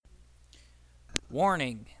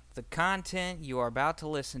Warning, the content you are about to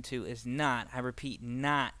listen to is not, I repeat,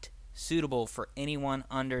 not suitable for anyone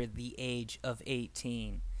under the age of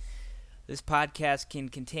 18. This podcast can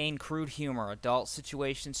contain crude humor, adult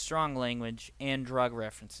situations, strong language, and drug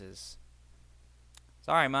references.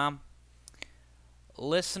 Sorry, Mom.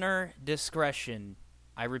 Listener discretion,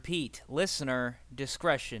 I repeat, listener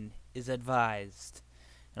discretion is advised.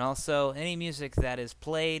 And also, any music that is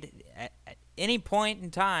played at any point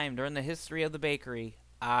in time during the history of the bakery,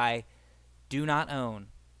 I do not own.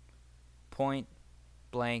 Point,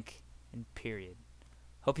 blank, and period.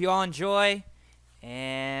 Hope you all enjoy,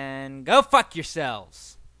 and go fuck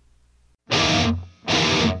yourselves.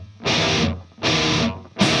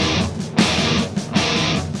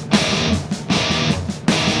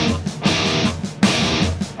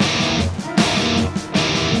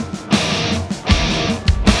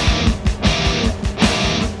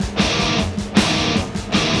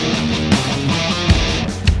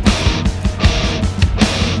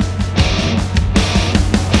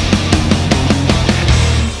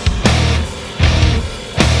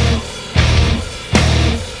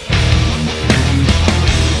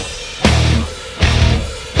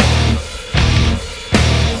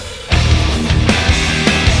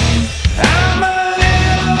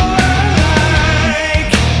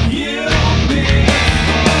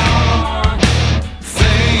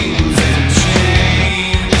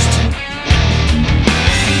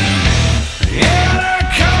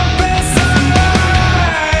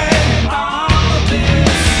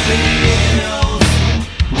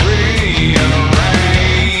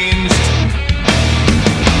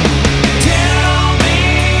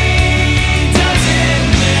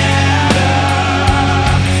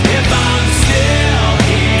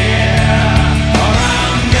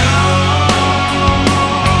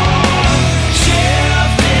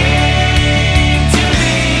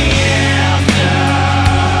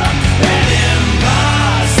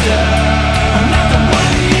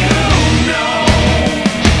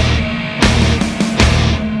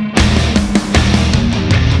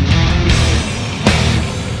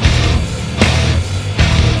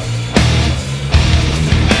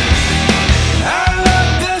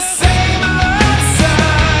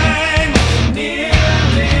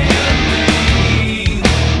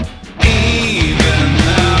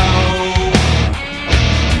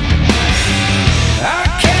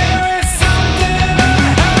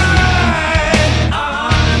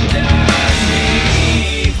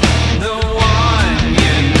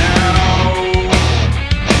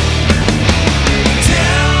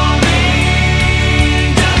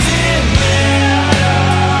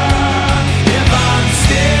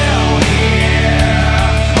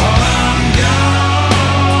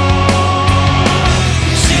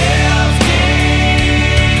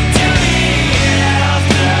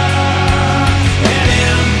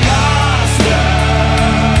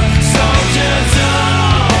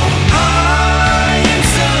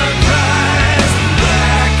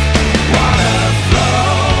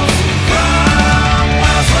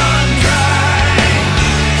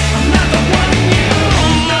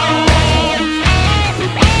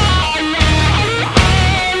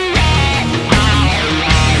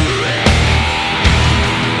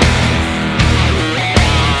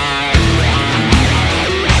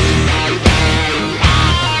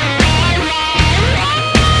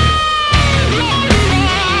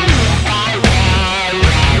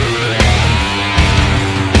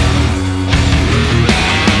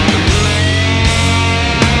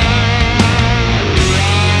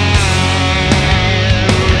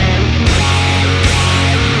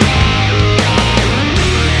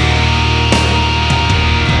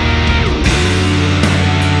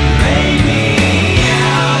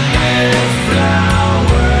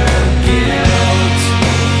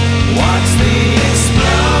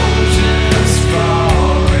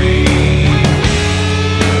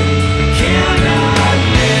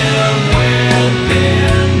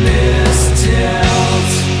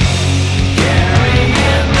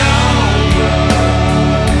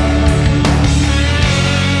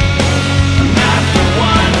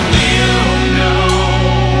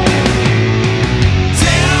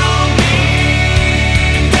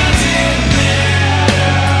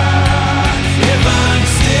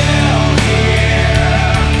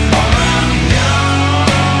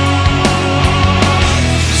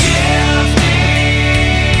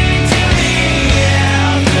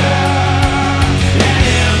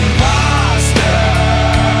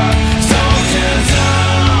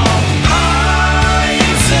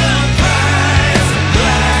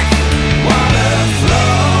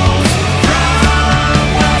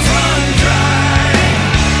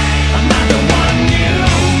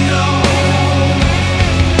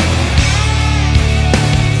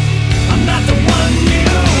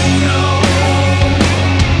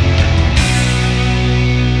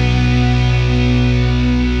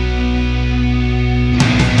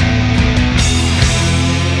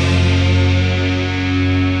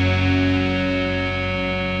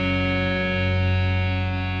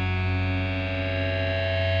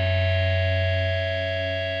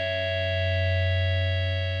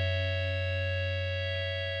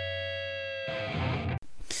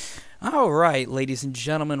 All right, ladies and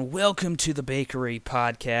gentlemen, welcome to the Bakery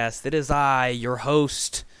Podcast. It is I, your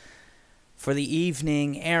host for the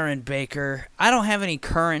evening, Aaron Baker. I don't have any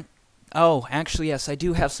current... Oh, actually, yes, I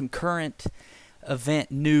do have some current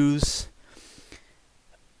event news.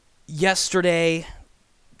 Yesterday,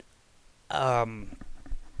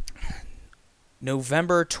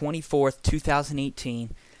 November 24th,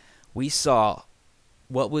 2018, we saw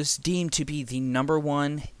what was deemed to be the number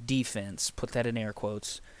one defense, put that in air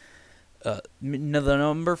quotes, the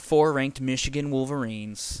number 4 ranked Michigan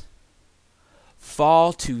Wolverines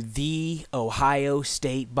fall to the Ohio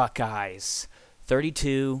State Buckeyes,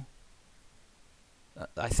 39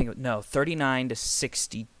 to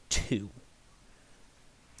 62.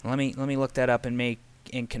 Let me look that up and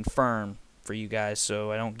confirm for you guys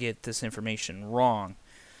so I don't get this information wrong.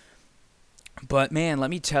 But man,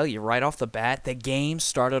 let me tell you right off the bat, the game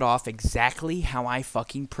started off exactly how I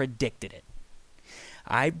fucking predicted it.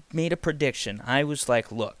 I made a prediction. I was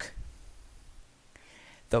like, look,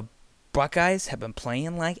 the Buckeyes have been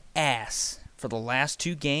playing like ass for the last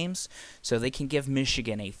 2 games so they can give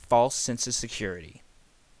Michigan a false sense of security.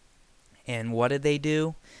 And what did they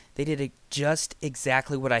do? They did just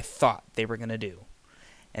exactly what I thought they were going to do.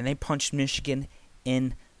 And they punched Michigan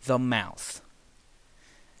in the mouth.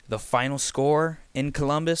 The final score in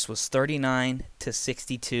Columbus was 39 to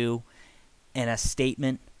 62, and a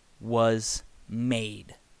statement was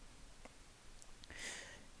made.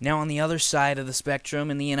 Now on the other side of the spectrum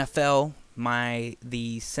in the NFL,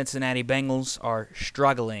 the Cincinnati Bengals are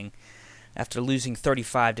struggling after losing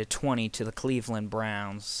 35 to 20 to the Cleveland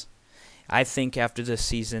Browns. I think after this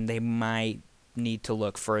season they might need to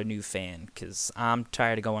look for a new fan because I'm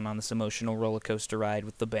tired of going on this emotional roller coaster ride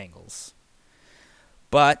with the Bengals.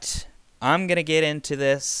 But I'm going to get into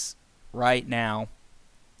this right now.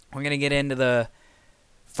 We're going to get into the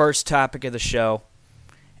first topic of the show,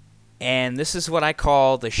 and this is what I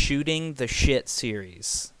call the Shooting the Shit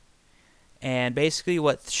series. And basically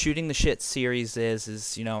what Shooting the Shit series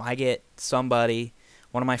is, I get somebody,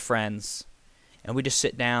 one of my friends, and we just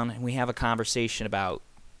sit down and we have a conversation about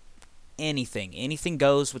anything. Anything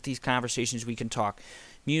goes with these conversations. We can talk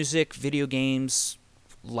music, video games,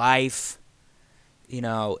 life.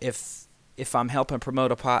 If I'm helping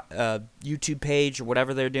promote a YouTube page or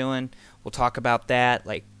whatever they're doing, we'll talk about that,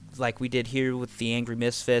 like we did here with the Angry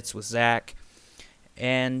Misfits with Zach.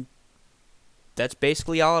 And that's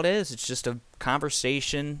basically all it is. It's just a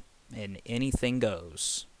conversation, and anything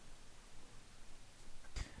goes.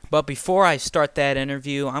 But before I start that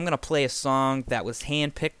interview, I'm going to play a song that was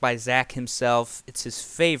handpicked by Zach himself. It's his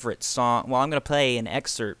favorite song. Well, I'm going to play an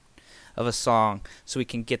excerpt of a song so we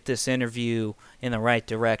can get this interview in the right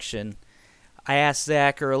direction. I asked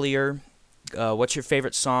Zach earlier, what's your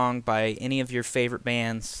favorite song by any of your favorite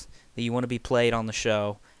bands that you want to be played on the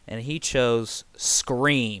show? And he chose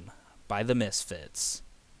Scream by the Misfits.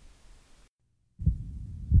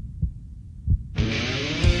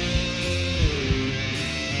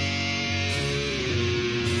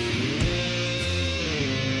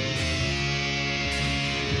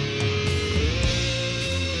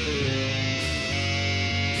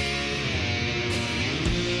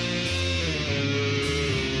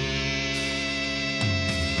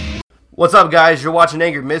 What's up, guys? You're watching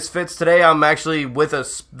Angry Misfits. Today I'm actually with a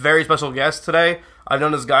very special guest today. I've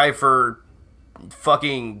known this guy for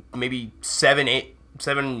fucking maybe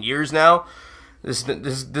 7 years now. This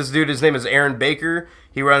dude, his name is Aaron Baker.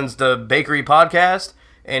 He runs the Bakery Podcast,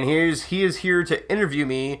 and he is here to interview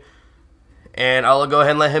me, and I'll go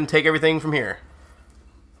ahead and let him take everything from here.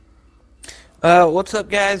 What's up,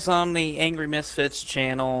 guys, on the Angry Misfits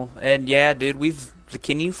channel? And yeah, dude,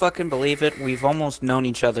 can you fucking believe it? We've almost known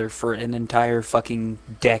each other for an entire fucking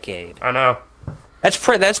decade. I know. That's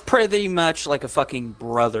pretty much like a fucking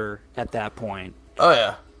brother at that point. Oh,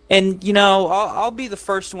 yeah. And, I'll be the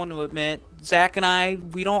first one to admit, Zach and I,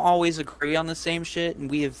 we don't always agree on the same shit, and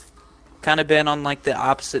we have kind of been on, like, the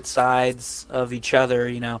opposite sides of each other,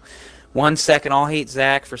 1 second I'll hate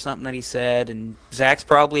Zach for something that he said, and Zach's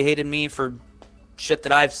probably hated me for shit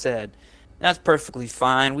that I've said. That's perfectly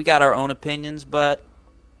fine. We got our own opinions, but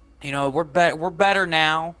we're better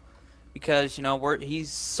now because he's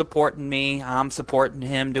supporting me. I'm supporting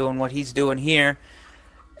him doing what he's doing here,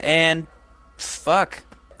 and fuck.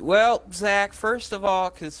 Well, Zach, first of all,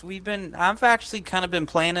 because I've actually kind of been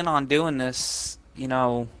planning on doing this,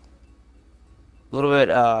 a little bit,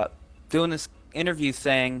 doing this interview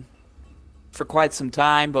thing for quite some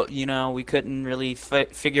time, but we couldn't really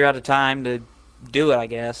figure out a time to do it, I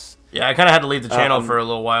guess. Yeah, I kind of had to leave the channel for a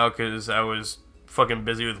little while because I was fucking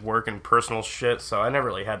busy with work and personal shit, so I never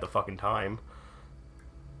really had the fucking time.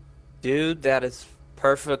 Dude, that is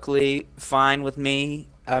perfectly fine with me.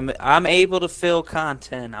 I'm able to fill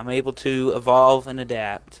content. I'm able to evolve and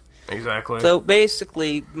adapt. Exactly. So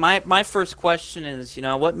basically, my first question is,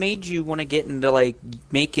 what made you want to get into like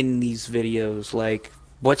making these videos? Like,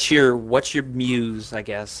 what's your muse, I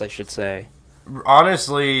guess I should say.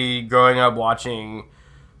 Honestly, growing up watching,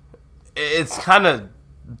 it's kind of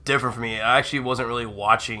different for me. I actually wasn't really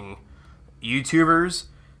watching YouTubers.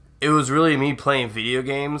 It was really me playing video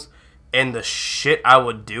games and the shit I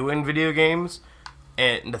would do in video games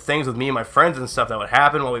and the things with me and my friends and stuff that would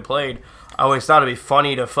happen while we played. I always thought it'd be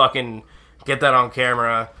funny to fucking get that on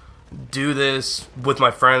camera, do this with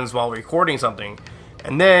my friends while recording something.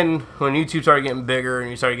 And then when YouTube started getting bigger and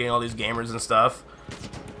you started getting all these gamers and stuff,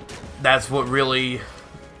 that's what really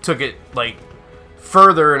took it like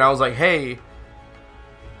further. And I was like, hey,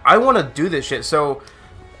 I want to do this shit. So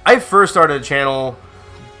I first started a channel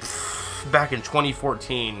back in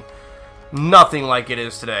 2014. Nothing like it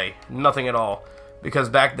is today. Nothing at all. Because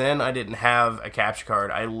back then I didn't have a capture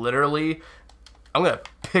card. I literally, I'm going to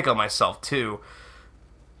pick on myself too.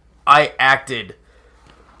 I acted.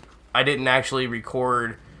 I didn't actually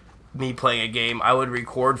record me playing a game. I would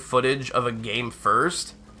record footage of a game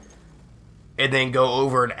first and then go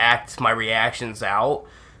over and act my reactions out,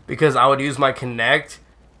 because I would use my Kinect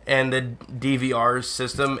and the DVR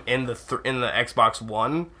system in the Xbox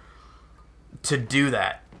One to do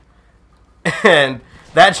that. And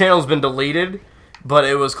that channel's been deleted, but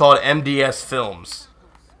it was called MDS Films.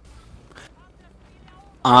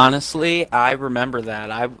 Honestly, I remember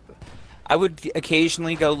that. I would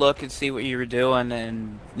occasionally go look and see what you were doing,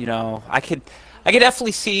 and I could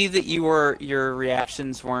definitely see that your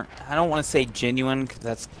reactions weren't. I don't want to say genuine, because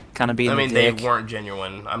that's kind of being. I mean, a they dick. weren't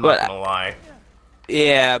genuine. I'm But not gonna lie.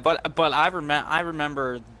 yeah, but I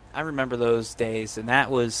remember those days, and that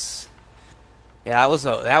was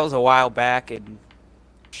a while back, and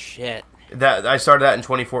shit. That I started that in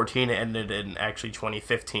 2014 and ended in actually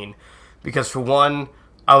 2015, because for one,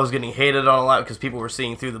 I was getting hated on a lot because people were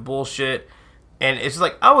seeing through the bullshit, and it's just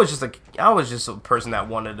like I was just a person that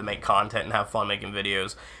wanted to make content and have fun making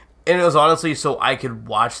videos, and it was honestly so I could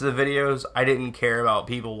watch the videos. I didn't care about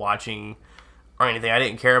people watching or anything. I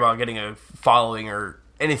didn't care about getting a following or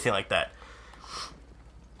anything like that,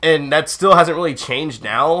 and that still hasn't really changed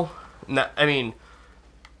now. I mean,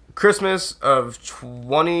 Christmas of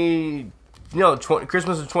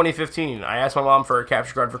 2015, I asked my mom for a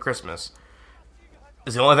capture card for Christmas.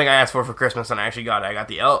 It's the only thing I asked for Christmas, and I actually got it. I got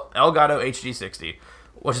the Elgato HD60,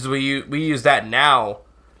 which is we use that now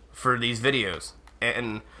for these videos.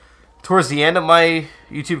 And towards the end of my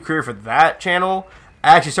YouTube career for that channel,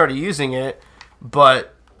 I actually started using it,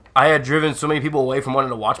 but I had driven so many people away from wanting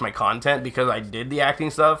to watch my content because I did the acting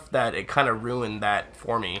stuff that it kind of ruined that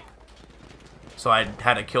for me. So I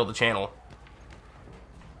had to kill the channel.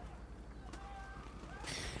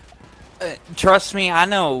 Trust me, I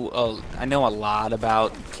know a lot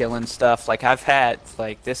about killing stuff. Like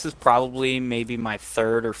this is probably maybe my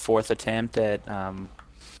third or fourth attempt at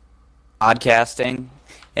podcasting,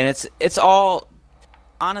 and it's all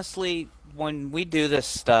honestly, when we do this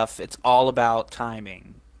stuff, it's all about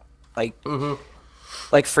timing. Like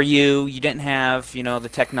like for you didn't have the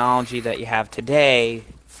technology that you have today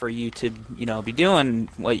for you to be doing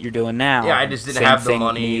what you're doing now. Yeah, I just didn't Same have the thing,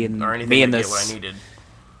 money or anything to get what I needed.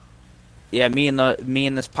 Yeah, me and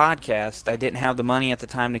this podcast, I didn't have the money at the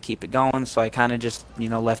time to keep it going, so I kind of just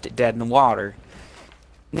left it dead in the water.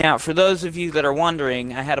 Now, for those of you that are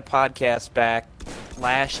wondering, I had a podcast back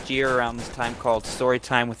last year around this time called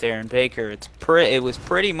Storytime with Aaron Baker. It was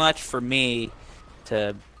pretty much for me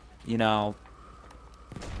to, it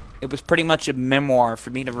was pretty much a memoir for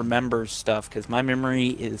me to remember stuff, because my memory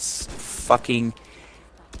is fucking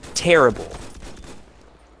terrible.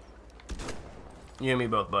 You and me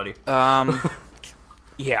both, buddy.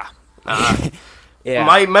 Yeah. Yeah.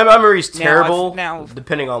 My memory's terrible, now,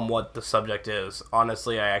 depending on what the subject is.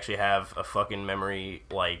 Honestly, I actually have a fucking memory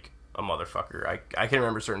like a motherfucker. I can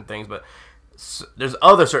remember certain things, but there's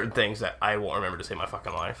other certain things that I won't remember to save my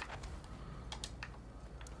fucking life.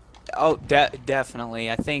 Oh,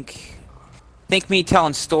 definitely. I think me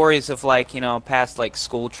telling stories of past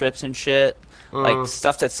school trips and shit, like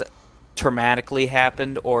stuff that's traumatically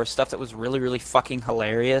happened or stuff that was really, really fucking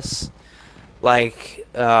hilarious. Like,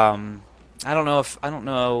 I don't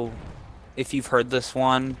know if you've heard this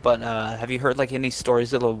one, but have you heard any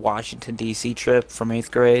stories of the Washington D.C. trip from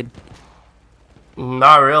 8th grade?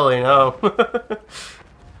 Not really, no.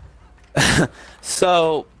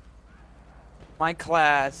 So, my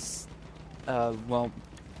class,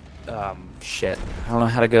 shit, I don't know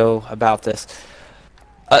how to go about this.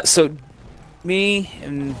 So, Me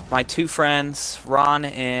and my two friends, Ron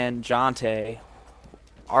and Jonte,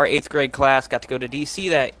 our 8th grade class got to go to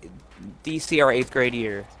DC our 8th grade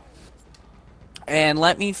year. And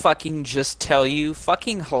let me fucking just tell you,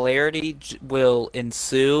 fucking hilarity will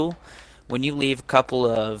ensue when you leave a couple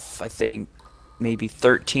of, I think, maybe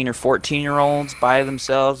 13 or 14-year-olds by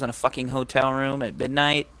themselves in a fucking hotel room at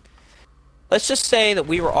midnight. Let's just say that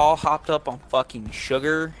we were all hopped up on fucking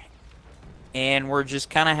sugar, and we're just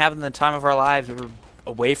kind of having the time of our lives. We were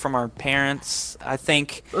away from our parents. I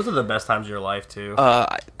think. Those are the best times of your life, too.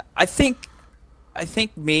 I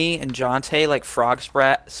think me and Jonte like frog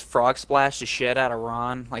splash the shit out of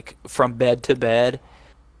Ron like from bed to bed,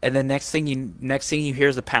 and then next thing you hear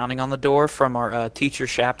is the pounding on the door from our teacher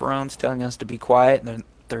chaperones telling us to be quiet, and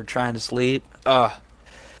they're trying to sleep.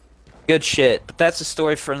 Good shit. But that's a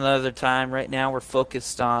story for another time. Right now we're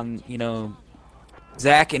focused on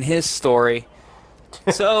Zach and his story.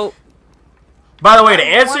 So. By the way, to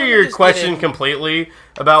answer your question completely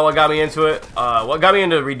about what got me into it, what got me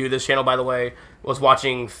into redo this channel, by the way, was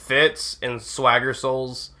watching Fitz and Swagger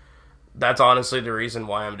Souls. That's honestly the reason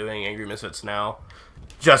why I'm doing Angry Misfits now.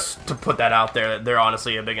 Just to put that out there, that they're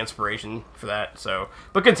honestly a big inspiration for that. So,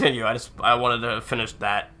 but continue. I wanted to finish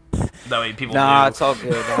that. That way people knew It's all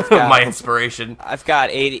good. my inspiration. I got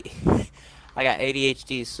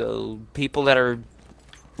ADHD, so people that are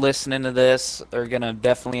listening to this are gonna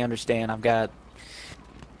definitely understand. I've got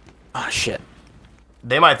shit.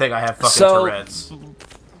 They might think I have fucking Tourette's.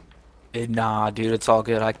 Nah, dude, it's all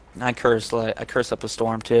good. I curse up a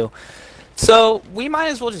storm too. So we might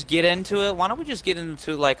as well just get into it. Why don't we just get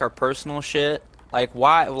into like our personal shit, like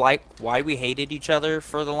why we hated each other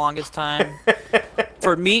for the longest time.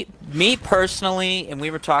 For me personally, and we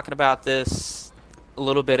were talking about this a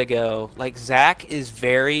little bit ago. Like Zach is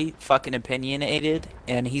very fucking opinionated,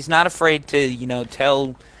 and he's not afraid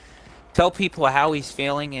to tell people how he's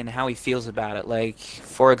feeling and how he feels about it. Like,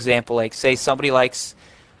 for example, like say somebody likes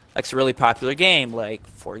a really popular game, like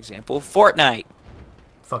for example Fortnite,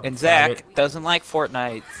 and Zach doesn't like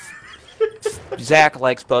Fortnite. Zach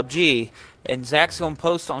likes PUBG, and Zach's gonna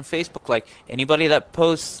post on Facebook like anybody like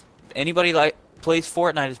plays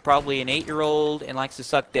Fortnite is probably an 8-year-old and likes to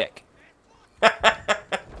suck dick. Now,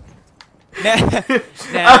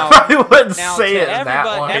 I probably wouldn't say it that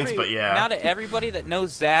lines, but yeah. Now to everybody that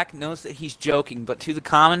knows Zach knows that he's joking, but to the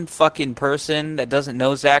common fucking person that doesn't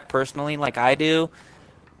know Zach personally like I do,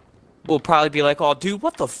 will probably be like, "Oh, dude,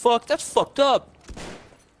 what the fuck? That's fucked up.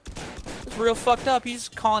 That's real fucked up. He's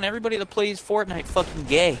just calling everybody that plays Fortnite fucking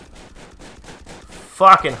gay."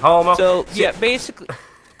 Fucking homo. So yeah, basically.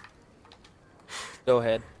 Go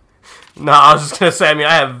ahead. No, I was just gonna say. I mean,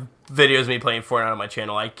 I have videos of me playing Fortnite on my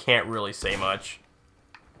channel. I can't really say much.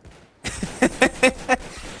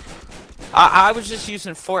 I was just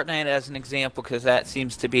using Fortnite as an example because that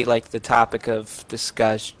seems to be like the topic of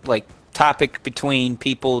discussion, like topic between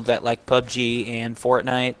people that like PUBG and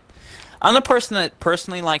Fortnite. I'm the person that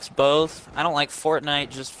personally likes both. I don't like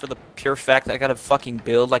Fortnite just for the pure fact that I gotta fucking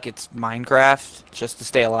build like it's Minecraft just to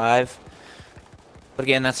stay alive. But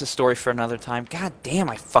again, that's a story for another time. God damn,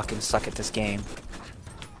 I fucking suck at this game.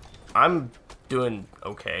 I'm doing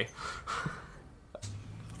okay.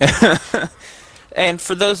 And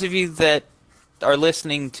for those of you that are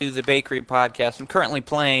listening to the Bakery Podcast, I'm currently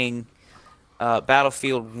playing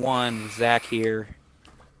Battlefield 1, Zach here,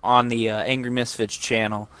 on the Angry Misfits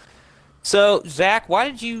channel. So, Zach, why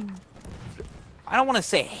did you... I don't want to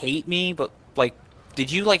say hate me, but, like,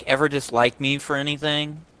 did you, like, ever dislike me for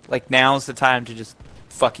anything? Like, now's the time to just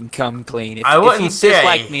fucking come clean. If wouldn't you say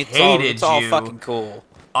dislike I me, hated it's all you. fucking cool.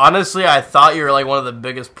 Honestly, I thought you were like one of the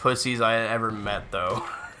biggest pussies I had ever met, though.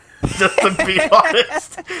 Just to be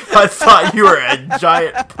honest, I thought you were a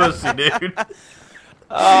giant pussy, dude.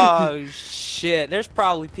 Oh shit! There's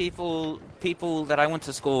probably people that I went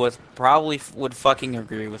to school with probably would fucking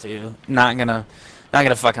agree with you. Not gonna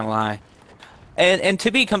fucking lie. And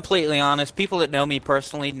to be completely honest, people that know me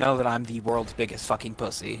personally know that I'm the world's biggest fucking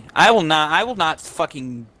pussy. I will not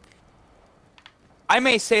fucking... I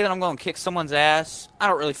may say that I'm going to kick someone's ass. I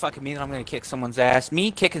don't really fucking mean that I'm going to kick someone's ass. Me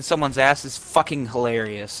kicking someone's ass is fucking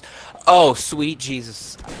hilarious. Oh, sweet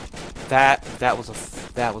Jesus. That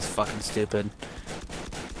was fucking stupid.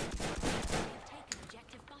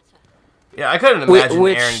 Yeah, I couldn't imagine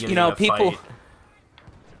Which, Aaron getting in a people... fight.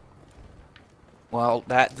 Well,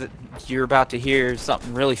 that you're about to hear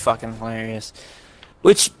something really fucking hilarious.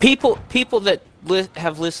 Which people that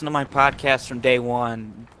have listened to my podcast from day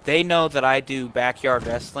one, they know that I do backyard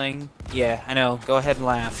wrestling. Yeah, I know. Go ahead and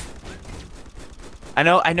laugh. I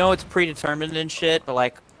know it's predetermined and shit, but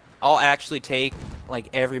like, I'll actually take like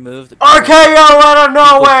every move. RKO out of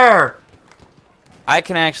nowhere. I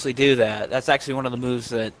can actually do that. That's actually one of the moves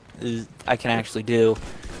that I can actually do.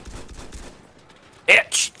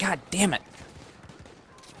 Itch! God damn it.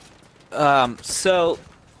 So,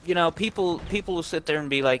 you know, people will sit there and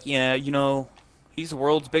be like, yeah, you know, he's the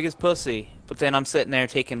world's biggest pussy. But then I'm sitting there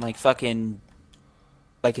taking like fucking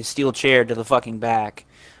like a steel chair to the fucking back.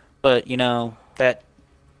 But, you know, that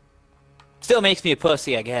still makes me a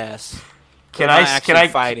pussy, I guess. Can I'm I not actually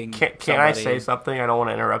fighting can I say somebody. something? I don't want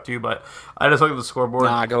to interrupt you, but I just looked at the scoreboard.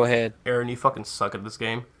 Nah, go ahead. Aaron, you fucking suck at this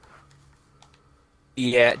game.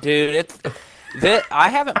 Yeah, dude, I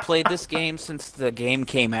haven't played this game since the game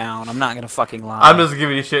came out. I'm not gonna fucking lie. I'm just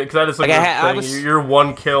giving you shit because I just looked Like, at the thing. You're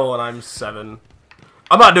 1 kill and I'm 7.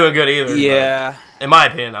 I'm not doing good either. Yeah. In my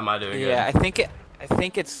opinion, I'm not doing good. Yeah, I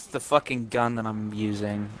think it's the fucking gun that I'm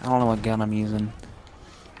using. I don't know what gun I'm using.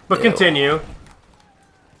 But Ew. continue.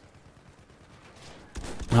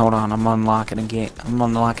 Hold on, I'm unlocking a game. I'm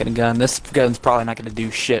unlocking a gun. This gun's probably not gonna do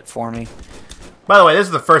shit for me. By the way, this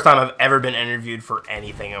is the first time I've ever been interviewed for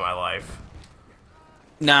anything in my life.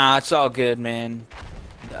 Nah, it's all good, man.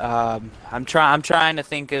 I'm trying to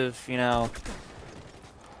think of, you know,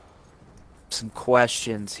 some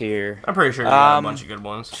questions here. I'm pretty sure you got a bunch of good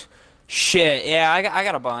ones. Shit, yeah, I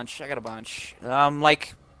got a bunch. I got a bunch.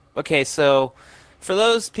 Like, okay, so for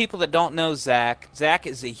those people that don't know Zach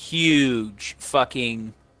is a huge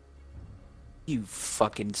fucking, you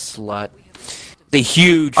fucking slut. The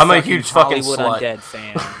huge. I'm a huge fucking Hollywood slut. Undead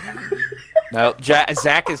fan. No,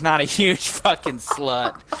 Zach is not a huge fucking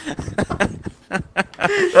slut.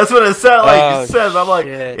 That's what it sounded like. Oh, It says, I'm like,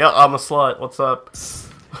 shit. yeah, I'm a slut. What's up?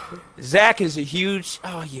 Zach is a huge.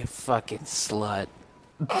 Oh, you fucking slut.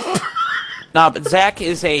 Nah, but Zach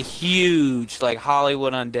is a huge like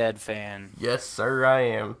Hollywood Undead fan. Yes, sir, I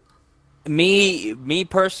am. Me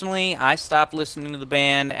personally, I stopped listening to the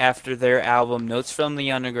band after their album Notes from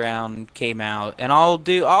the Underground came out, and I'll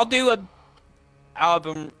do a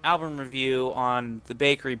album review on the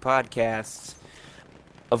Bakery podcasts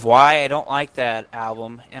of why I don't like that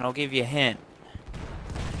album, and I'll give you a hint.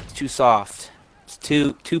 It's too soft. It's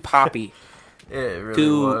too poppy. It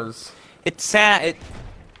really was. It's sad.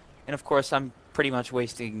 And of course, I'm pretty much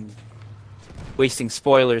wasting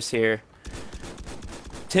spoilers here.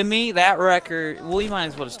 To me, that record, well, we might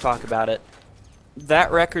as well just talk about it.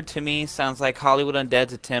 That record, to me, sounds like Hollywood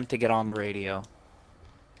Undead's attempt to get on the radio.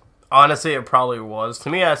 Honestly, it probably was. To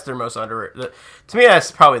me, that's their most underrated. To me, that's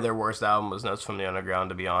probably their worst album. Was Notes from the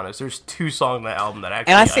Underground. To be honest, there's 2 songs on that album that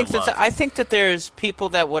actually. And I think that there's people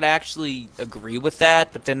that would actually agree with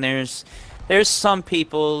that, but then there's some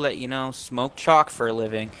people that, you know, smoke chalk for a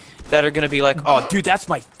living that are gonna be like, oh, dude, that's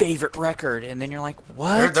my favorite record, and then you're like,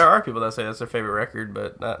 what? There are people that say that's their favorite record,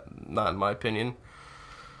 but not in my opinion.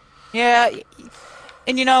 Yeah,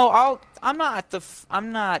 and you know, I'm not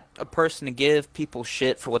a person to give people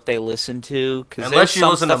shit for what they listen to, because Unless you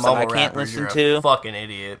listen to stuff that mumble I can't rappers, listen you're to. a fucking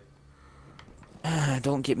idiot.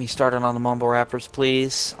 Don't get me started on the mumble rappers,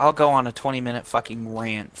 please. I'll go on a 20-minute fucking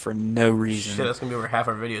rant for no reason. Shit, that's gonna be over half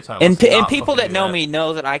our video time. And Let's not people fucking that know do me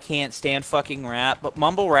know that I can't stand fucking rap, but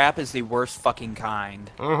mumble rap is the worst fucking kind.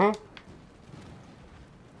 Mm-hmm.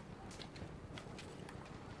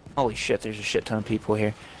 Holy shit, there's a shit ton of people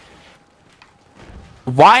here.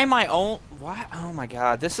 Why am I why? Oh my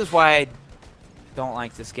god, this is why I don't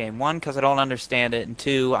like this game. 1, because I don't understand it, and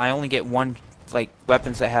 2, I only get weapons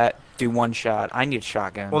that do 1 shot. I need a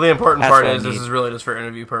shotgun. Well, the important That's part what I is this need. is really just for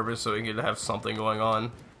interview purpose, so we can have something going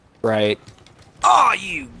on. Right. Oh,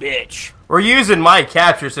 you bitch! We're using my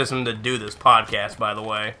capture system to do this podcast, by the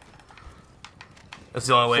way. That's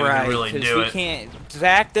the only way we can really do it. Can't.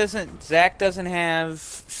 Zach doesn't have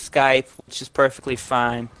Skype, which is perfectly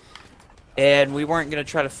fine. And we weren't gonna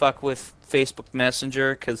try to fuck with Facebook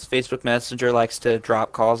Messenger because Facebook Messenger likes to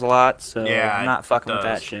drop calls a lot. So Yeah, I'm not fucking with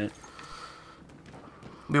does. that shit.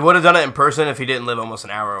 We would have done it in person if he didn't live almost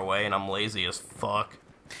an hour away, and I'm lazy as fuck.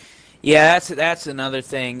 Yeah, that's another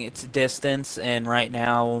thing. It's distance, and right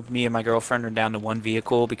now, me and my girlfriend are down to 1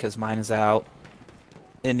 vehicle because mine is out.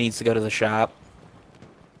 It needs to go to the shop.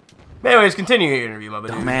 Anyways, continue your interview, my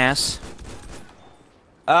buddy. Dumbass.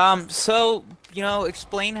 So, you know,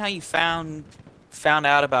 explain how you found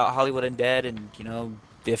out about Hollywood Undead, and, you know,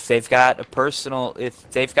 if they've got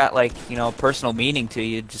like, you know, a personal meaning to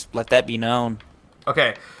you, just let that be known.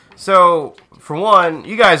 Okay, so for one,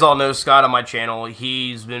 you guys all know Scott on my channel.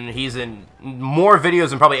 He's in more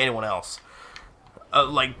videos than probably anyone else,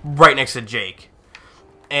 like right next to Jake.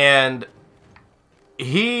 And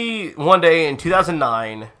he one day in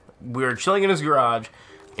 2009, we were chilling in his garage,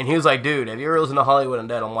 and he was like, "Dude, have you ever listened to Hollywood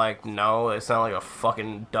Undead?" I'm like, "No, they sound like a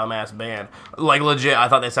fucking dumbass band." Like legit, I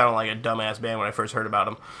thought they sounded like a dumbass band when I first heard about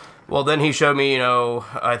them. Well, then he showed me,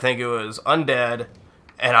 I think it was Undead,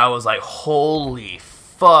 and I was like, holy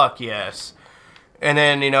fuck, yes. And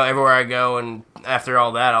then, everywhere I go, and after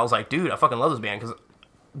all that, I was like, dude, I fucking love this band, because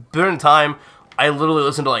during the time, I literally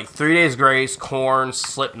listened to, like, 3 Days Grace, Korn,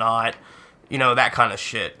 Slipknot, that kind of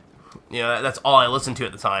shit. That's all I listened to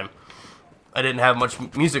at the time. I didn't have much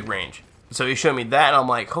music range. So he showed me that, and I'm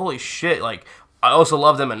like, holy shit, like, I also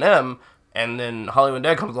loved Eminem, and then Hollywood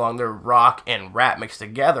Dead comes along, they're rock and rap mixed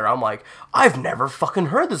together. I'm like, I've never fucking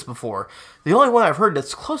heard this before. The only one I've heard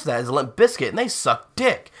that's close to that is Limp Bizkit, and they suck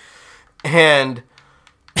dick. And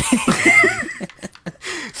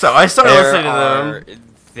so I started listening to them.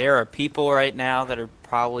 There are people right now that are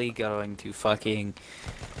probably going to fucking...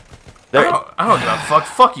 I don't give a fuck.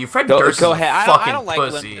 Fuck you. Fred Durst is a fucking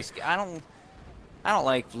pussy. I don't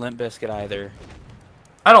like Limp Bizkit either.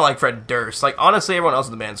 I don't like Fred Durst. Like, honestly, everyone else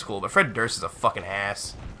in the band's cool, but Fred Durst is a fucking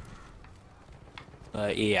ass.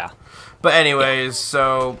 Yeah. But anyways,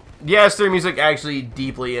 so, yes, their music actually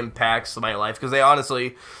deeply impacts my life, because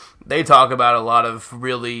they talk about a lot of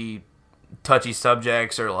really touchy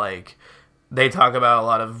subjects, or, like, they talk about a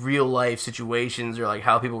lot of real-life situations, or, like,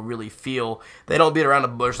 how people really feel. They don't beat around the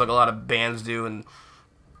bush like a lot of bands do, and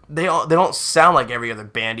they don't sound like every other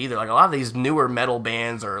band either. Like, a lot of these newer metal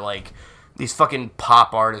bands, or, like, these fucking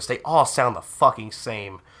pop artists, they all sound the fucking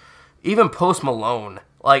same. Even Post Malone.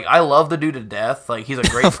 Like, I love the dude to death. Like, he's a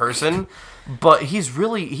great person. But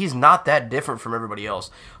he's not that different from everybody else.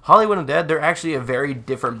 Hollywood Undead, they're actually a very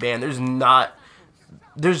different band.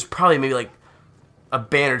 There's probably maybe, like, a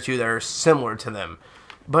band or two that are similar to them.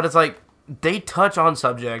 But it's like, they touch on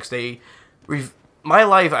subjects. My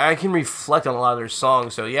life, I can reflect on a lot of their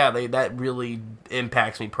songs. So, yeah, that really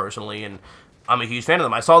impacts me personally, and I'm a huge fan of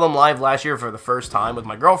them. I saw them live last year for the first time with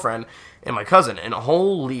my girlfriend and my cousin, and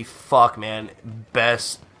holy fuck, man,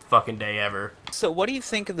 best fucking day ever. So what do you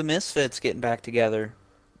think of the Misfits getting back together?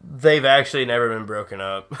 They've actually never been broken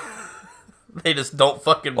up. They just don't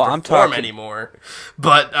fucking perform anymore.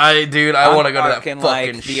 But I want to go to that fucking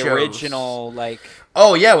like the shows. Original, like...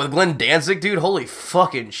 Oh, yeah, with Glenn Danzig, dude. Holy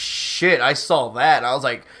fucking shit. I saw that, and I was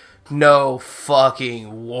like, no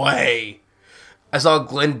fucking way. I saw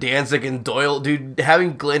Glenn Danzig and Doyle, dude,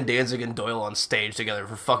 having Glenn Danzig and Doyle on stage together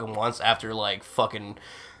for fucking once after, like, fucking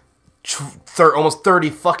almost 30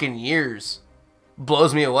 fucking years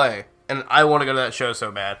blows me away. And I want to go to that show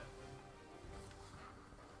so bad.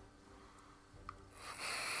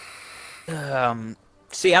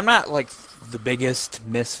 See, I'm not, like, the biggest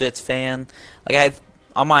Misfits fan. Like,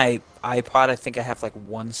 on my iPod, I think I have, like,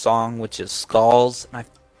 one song, which is Skulls, and I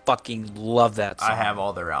fucking love that song. I have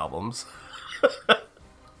all their albums.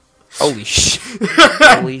 Holy shit.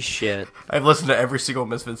 Holy shit. I've listened to every single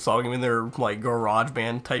Misfits song. I mean, they're like garage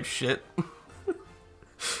band type shit.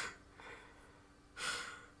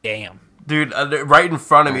 Damn. Dude, right in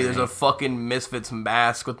front of me, there's a fucking Misfits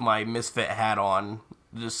mask with my Misfit hat on,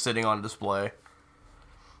 just sitting on display.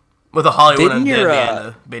 With a Hollywood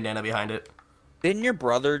Undead bandana behind it. Didn't your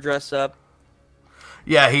brother dress up?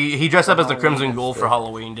 Yeah, he dressed up as the Crimson Ghoul for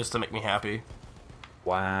Halloween just to make me happy.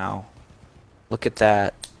 Wow. Look at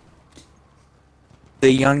that. The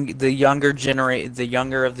younger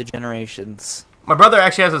of the generations. My brother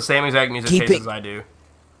actually has the same exact music taste as I do.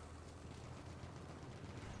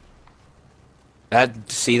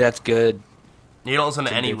 That's good. You don't listen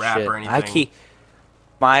to any rap or anything.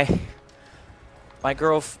 My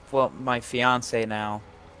fiance now.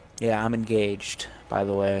 Yeah, I'm engaged, by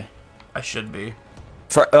the way. I should be.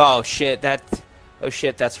 Oh shit,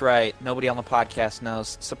 that's right. Nobody on the podcast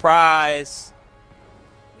knows. Surprise!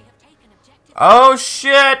 Oh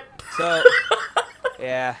shit! So,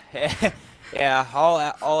 yeah, yeah.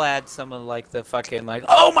 I'll add some of like the fucking like,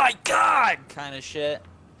 oh my god, kind of shit.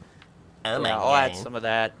 I'll add some of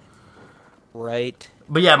that. Right.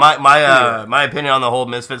 But yeah, my opinion on the whole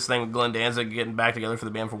Misfits thing with Glenn Danzig getting back together for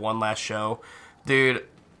the band for one last show, dude.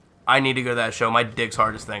 I need to go to that show. My dick's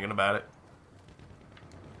hard just thinking about it.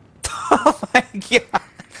 Oh my god.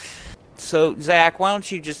 So Zach, why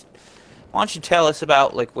don't you tell us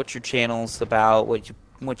about like what your channel's about, what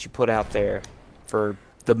you put out there for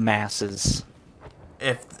the masses?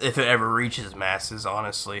 If it ever reaches masses,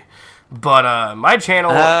 honestly. But my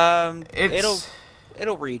channel,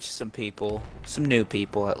 it'll reach some people, some new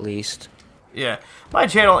people at least. Yeah, my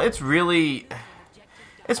channel, it's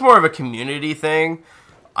more of a community thing.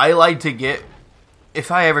 I like to get, if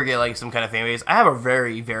I ever get like some kind of fan base, I have a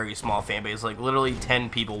very, very small fan base. Like literally 10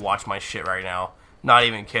 people watch my shit right now. Not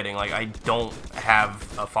even kidding. Like I don't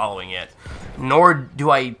have a following yet. Nor do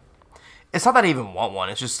I, it's not that I even want one.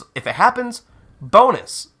 It's just, if it happens,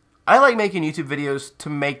 bonus. I like making YouTube videos to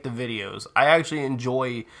make the videos. I actually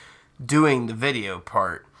enjoy doing the video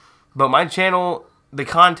part. But my channel, the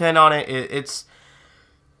content on it,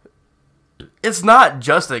 it's not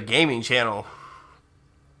just a gaming channel.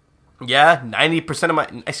 Yeah, 90% of my,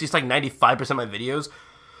 actually it's like 95% of my videos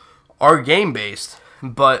are game based.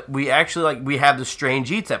 But we actually we have the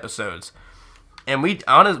Strange Eats episodes. And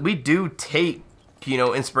we do take,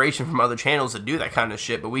 inspiration from other channels to do that kind of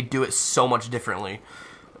shit, but we do it so much differently.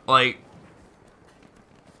 Like,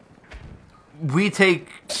 we take,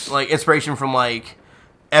 inspiration from,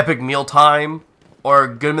 Epic Mealtime or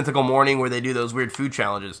Good Mythical Morning, where they do those weird food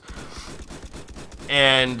challenges.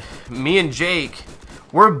 And me and Jake,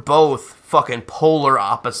 we're both fucking polar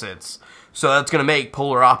opposites. So that's going to make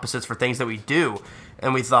polar opposites for things that we do.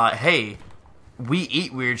 And we thought, hey, we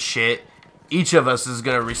eat weird shit. Each of us is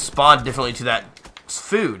going to respond differently to that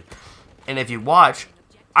food. And if you watch,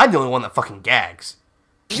 I'm the only one that fucking gags.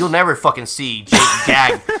 You'll never fucking see Jake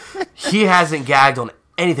gag. He hasn't gagged on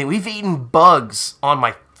anything. We've eaten bugs on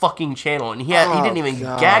my fucking channel, and he didn't even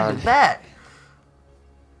gag to that.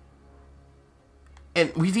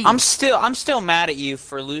 And we've eaten... I'm still mad at you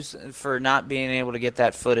for not being able to get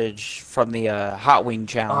that footage from the hot wing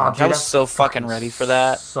challenge. Dude, I was so fucking ready for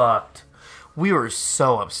that. Sucked. We were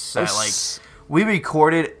so upset. We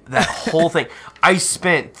recorded that whole thing. I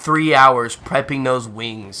spent 3 hours prepping those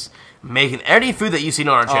wings. Making any food that you've seen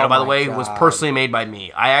on our channel, by the way, was personally made by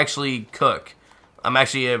me. I actually cook. I'm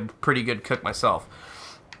actually a pretty good cook myself.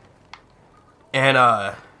 And,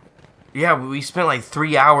 yeah, we spent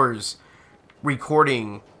 3 hours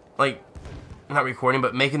recording, not recording,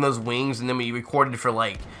 but making those wings, and then we recorded for,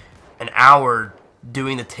 an hour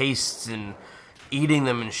doing the tastes and eating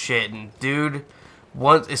them and shit. And, dude,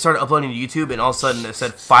 once it started uploading to YouTube, and all of a sudden it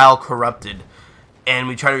said file corrupted. And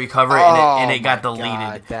we tried to recover it, and it got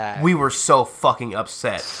deleted. We were so fucking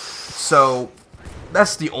upset. So,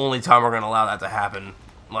 that's the only time we're going to allow that to happen.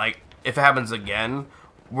 If it happens again,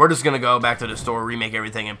 we're just going to go back to the store, remake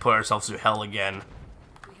everything, and put ourselves through hell again.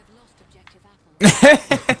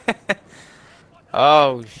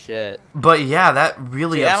 Oh, shit. But yeah, that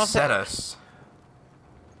really upset us.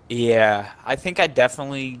 Yeah, I think I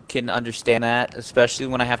definitely can understand that, especially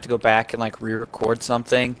when I have to go back and re-record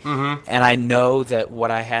something, and I know that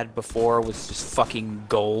what I had before was just fucking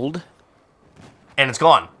gold, and it's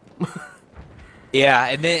gone. Yeah,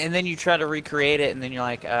 and then you try to recreate it, and then you're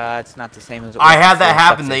like, it's not the same as it was I had that before.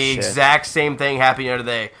 happen. The exact same thing happened the other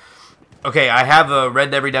day. Okay, I have a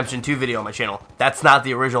Red Dead Redemption 2 video on my channel. That's not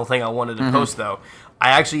the original thing I wanted to post, though. I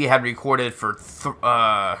actually had recorded for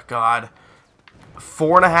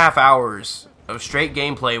 4.5 hours of straight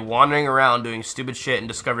gameplay, wandering around doing stupid shit and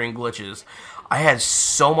discovering glitches. I had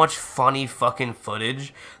so much funny fucking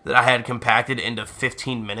footage that I had compacted into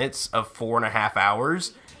 15 minutes of 4.5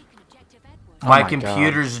 hours. My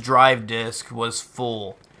computer's drive disk was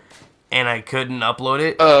full, and I couldn't upload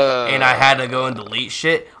it, and I had to go and delete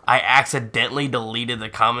shit. I accidentally deleted the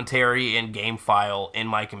commentary and game file in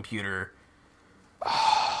my computer.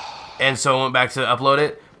 And so I went back to upload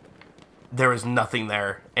it. There was nothing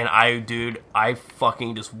there. And I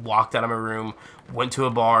fucking just walked out of my room, went to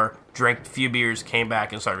a bar, drank a few beers, came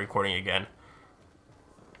back, and started recording again.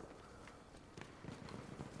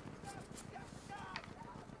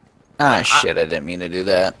 Ah, shit, I didn't mean to do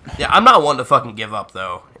that. Yeah, I'm not one to fucking give up,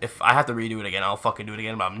 though. If I have to redo it again, I'll fucking do it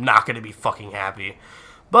again, but I'm not going to be fucking happy.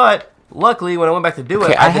 But, luckily, when I went back to do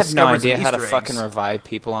it, I have no idea how to eggs. fucking revive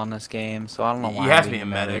people on this game, so I don't know why. You have to be a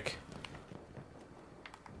medic.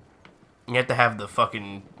 You have to have the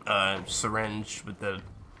fucking syringe with the,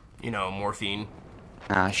 morphine.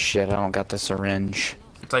 Ah, shit, I don't got the syringe.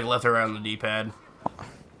 It's left around the D-pad.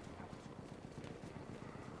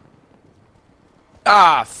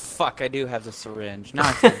 Ah, fuck, I do have the syringe. Now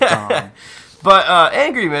I feel dumb. But,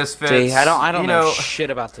 Angry Misfits... See, I don't know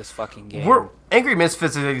shit about this fucking game. Angry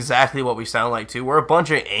Misfits is exactly what we sound like, too. We're a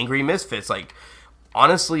bunch of angry misfits.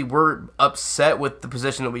 Honestly, we're upset with the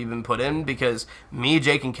position that we've been put in, because me,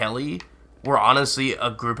 Jake, and Kelly, we're honestly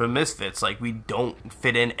a group of misfits. We don't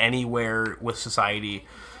fit in anywhere with society.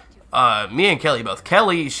 Me and Kelly both.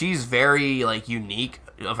 Kelly, she's very, unique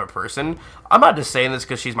of a person. I'm not just saying this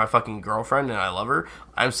because she's my fucking girlfriend and I love her.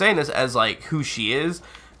 I'm saying this as, who she is.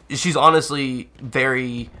 She's honestly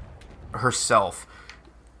very herself.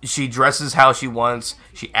 She dresses how she wants,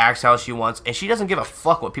 she acts how she wants, and she doesn't give a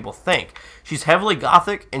fuck what people think. She's heavily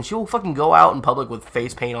gothic, and she'll fucking go out in public with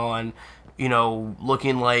face paint on,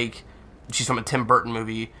 looking like she's from a Tim Burton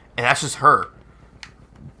movie, and that's just her.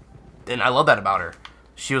 And I love that about her.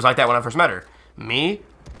 She was like that when I first met her. Me,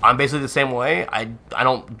 I'm basically the same way. I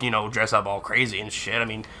don't, dress up all crazy and shit. I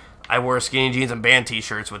mean, I wear skinny jeans and band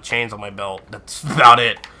t-shirts with chains on my belt. That's about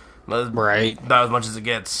it. Right. About as much as it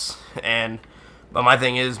gets. But my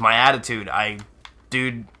thing is my attitude.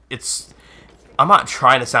 Dude, I'm not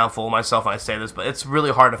trying to sound full of myself when I say this, but it's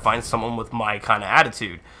really hard to find someone with my kind of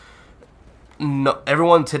attitude. No,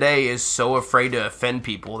 everyone today is so afraid to offend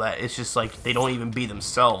people that it's just like they don't even be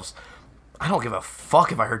themselves. I don't give a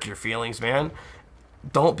fuck if I hurt your feelings, man.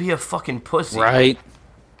 Don't be a fucking pussy. Right.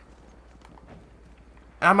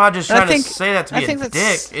 I'm not just trying to say that to be a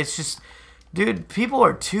dick. It's just, dude, people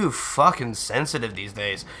are too fucking sensitive these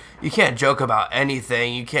days. You can't joke about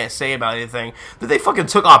anything. You can't say about anything. But they fucking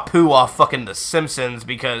took Apu off fucking The Simpsons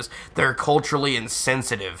because they're culturally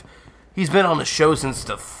insensitive. He's been on the show since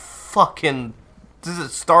it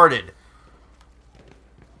started.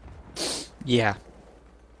 Yeah.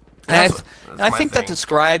 I think that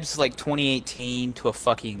describes like 2018 to a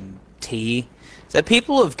fucking T. That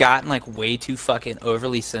people have gotten like way too fucking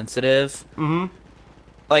overly sensitive. Mm-hmm.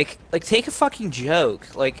 Like take a fucking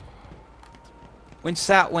joke. Like when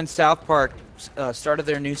South Park started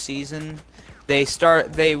their new season, they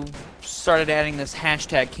started adding this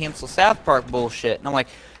hashtag cancel South Park bullshit, and I'm like,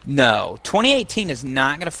 no, 2018 is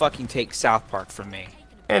not gonna fucking take South Park from me.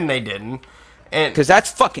 And they didn't. And because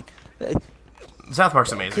that's fucking South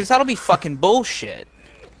Park's amazing. Because that'll be fucking bullshit.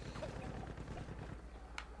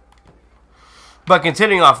 But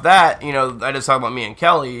continuing off that, I just talked about me and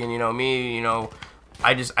Kelly, and me,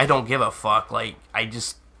 I don't give a fuck. Like,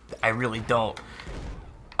 I really don't.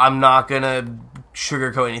 I'm not gonna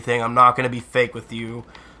sugarcoat anything. I'm not gonna be fake with you.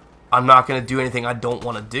 I'm not gonna do anything I don't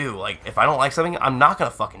want to do. Like, if I don't like something, I'm not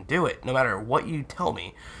gonna fucking do it, no matter what you tell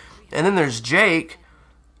me. And then there's Jake.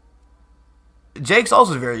 Jake's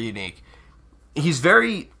also very unique. He's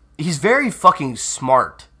very fucking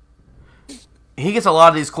smart. He gets a lot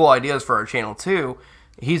of these cool ideas for our channel, too.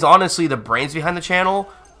 He's honestly the brains behind the channel.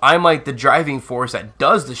 I'm like the driving force that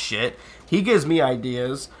does the shit. He gives me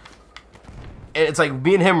ideas. And it's like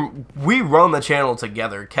me and him, we run the channel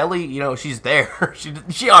together. Kelly, she's there.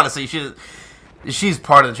 She honestly, she's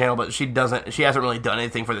part of the channel, but she hasn't really done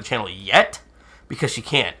anything for the channel yet. Because she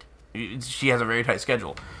can't. She has a very tight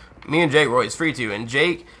schedule. Me and Jake were always free to. And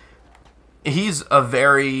Jake, he's a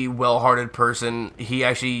very well-hearted person.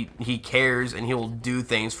 He cares and he will do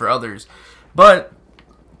things for others. But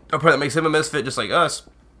a part that makes him a misfit, just like us,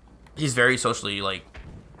 he's very socially, like,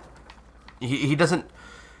 he's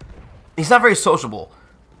not very sociable.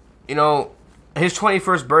 His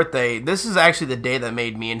 21st birthday, this is actually the day that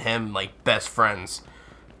made me and him, like, best friends.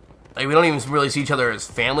 Like, we don't even really see each other as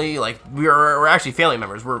family. Like, we're actually family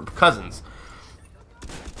members. We're cousins.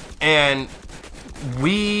 And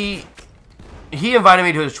he invited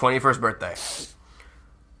me to his 21st birthday.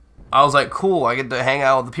 I was like, cool, I get to hang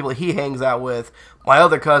out with the people he hangs out with. My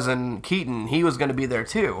other cousin, Keaton, he was going to be there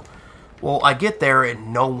too. Well, I get there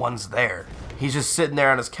and no one's there. He's just sitting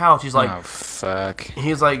there on his couch. He's like, oh, fuck.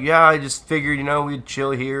 He's like, yeah, I just figured, we'd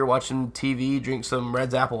chill here, watching TV, drink some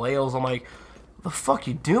Red's Apple Ales. I'm like, what the fuck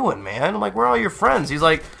you doing, man? I'm like, where are all your friends? He's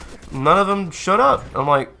like, none of them showed up. I'm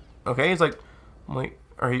like, okay. He's like,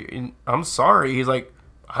 I'm sorry. He's like,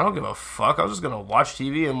 I don't give a fuck. I was just going to watch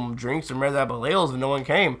TV and drink some Red Apple Ales and no one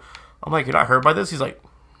came. I'm like, you're not hurt by this? He's like,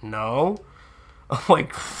 no. I'm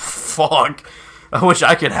like, fuck. I wish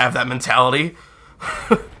I could have that mentality.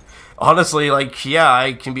 Honestly, like, yeah,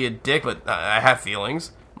 I can be a dick, but I have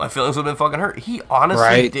feelings. My feelings would have been fucking hurt. He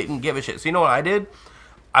honestly didn't give a shit. So you know what I did?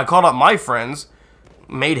 I called up my friends,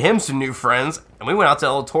 made him some new friends, and we went out to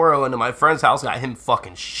El Toro into my friend's house, got him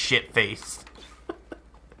fucking shit-faced.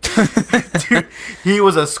 Dude, he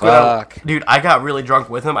was a squid. Dude, I got really drunk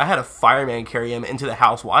with him. I had a fireman carry him into the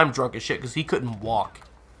house while I'm drunk as shit because he couldn't walk.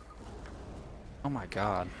 Oh my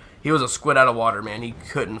god. He was a squid out of water, man. He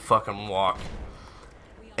couldn't fucking walk.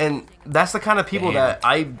 And that's the kind of people that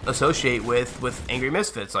I associate with Angry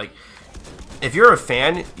Misfits. Like, if you're a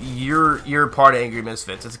fan, you're part of Angry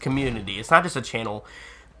Misfits. It's a community. It's not just a channel.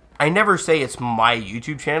 I never say it's my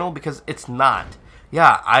YouTube channel because it's not.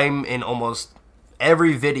 Yeah, I'm in almost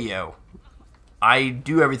every video. I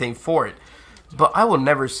do everything for it. But I will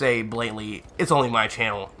never say blatantly, it's only my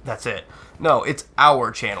channel. That's it. No, it's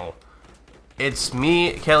our channel. It's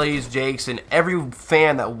me, Kelly's, Jake's, and every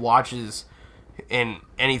fan that watches and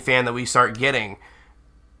any fan that we start getting.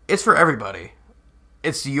 It's for everybody.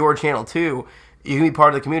 It's your channel too. You can be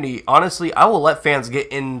part of the community. Honestly, I will let fans get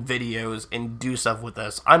in videos and do stuff with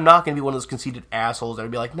us. I'm not going to be one of those conceited assholes that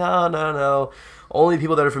would be like, no. Only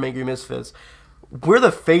people that are from Angry Misfits. We're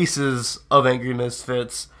the faces of Angry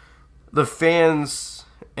Misfits. The fans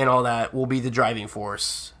and all that will be the driving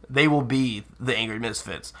force. They will be the Angry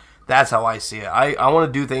Misfits. That's how I see it. I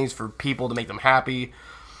want to do things for people to make them happy.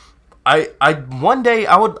 One day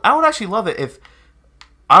I would actually love it if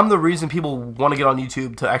I'm the reason people want to get on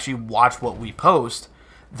YouTube to actually watch what we post,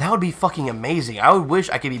 that would be fucking amazing. I wish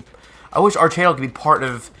our channel could be part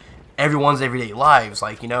of everyone's everyday lives.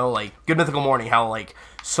 Like, you know, like Good Mythical Morning, how like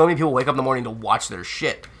so many people wake up in the morning to watch their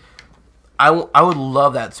shit. I would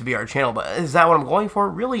love that to be our channel, but is that what I'm going for?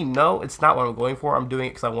 Really, no, it's not what I'm going for. I'm doing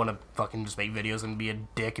it because I want to fucking just make videos and be a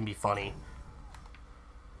dick and be funny.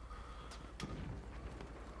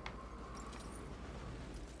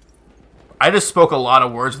 I just spoke a lot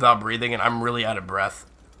of words without breathing, and I'm really out of breath.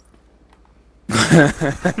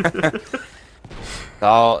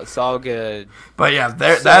 It's all good. But yeah,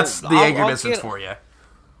 that's the Angry Misfits for you.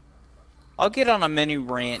 I'll get on a mini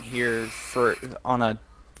rant here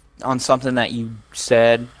on something that you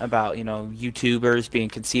said about, you know, YouTubers being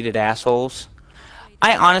conceited assholes.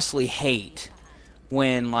 I honestly hate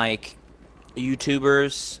when, like,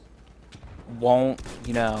 YouTubers won't,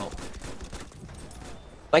 you know,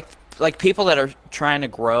 like people that are trying to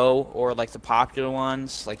grow, or like the popular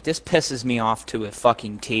ones, like this pisses me off to a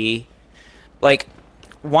fucking T. Like,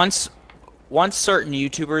 once certain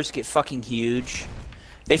YouTubers get fucking huge,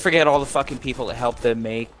 they forget all the fucking people that helped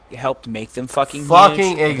make them fucking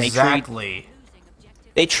fucking huge. Exactly.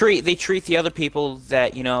 They treat the other people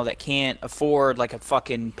that, you know, that can't afford like a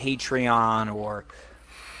fucking Patreon or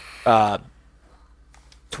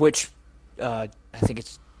Twitch. I think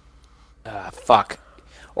it's fuck,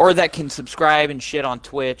 or that can subscribe and shit on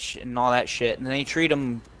Twitch and all that shit, and they treat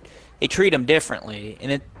them differently,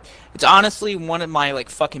 and it's honestly one of my like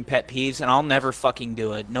fucking pet peeves, and I'll never fucking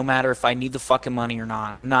do it, no matter if I need the fucking money or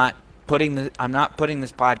not. I'm not putting this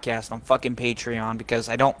podcast on fucking Patreon because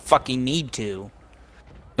I don't fucking need to,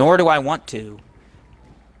 nor do I want to.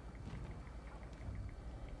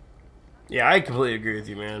 Yeah, I completely agree with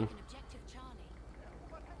you, man.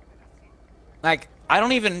 Like, I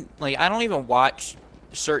don't even watch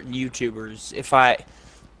certain YouTubers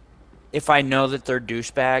if I know that they're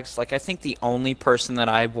douchebags. Like, I think the only person that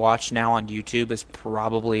I watch now on YouTube is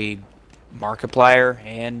probably Markiplier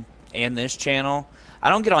and this channel. I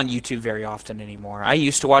don't get on YouTube very often anymore. I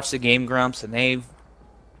used to watch the Game Grumps, and they've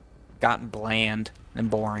gotten bland and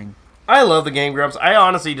boring. I love the Game Grumps. I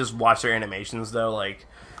honestly just watch their animations, though. Like,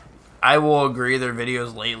 I will agree their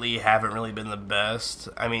videos lately haven't really been the best.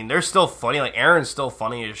 I mean, they're still funny. Like, Aaron's still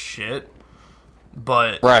funny as shit.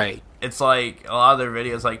 But right. It's like a lot of their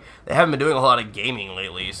videos, like, they haven't been doing a lot of gaming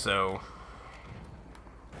lately, so.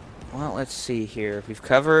 Well, let's see here. We've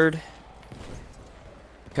covered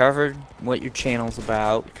what your channel's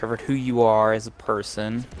about. Covered who you are as a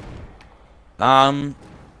person. We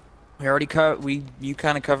already you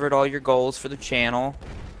kind of covered all your goals for the channel.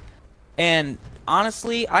 And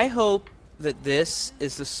honestly, I hope that this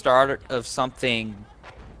is the start of something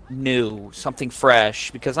new, something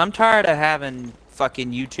fresh, because I'm tired of having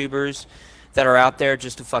fucking YouTubers that are out there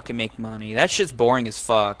just to fucking make money. That shit's boring as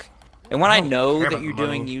fuck. And when I know that you're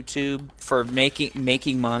doing YouTube for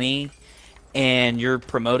making money, and you're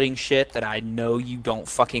promoting shit that I know you don't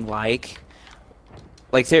fucking like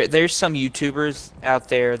there's some YouTubers out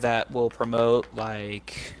there that will promote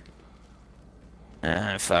like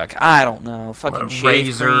fuck, I don't know, fucking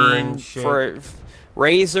shave cream for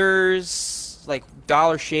razors, like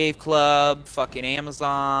Dollar Shave Club, fucking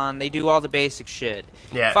Amazon. They do all the basic shit.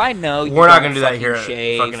 Yeah. If I know you we're not gonna don't do that here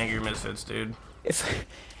shave, at fucking Angry Misfits, dude.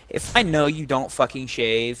 If I know you don't fucking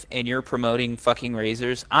shave and you're promoting fucking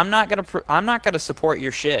razors, I'm not gonna support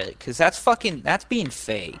your shit, because that's being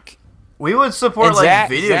fake. We would support like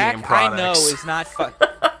video game products. I know is not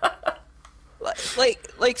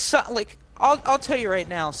I'll tell you right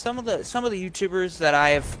now, some of the YouTubers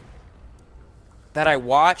that I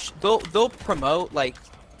watch, they'll promote like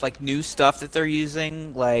new stuff that they're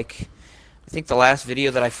using. Like, I think the last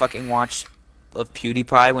video that I fucking watched of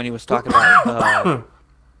PewDiePie, when he was talking about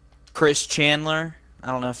Chris Chandler. I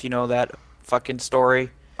don't know if you know that fucking story.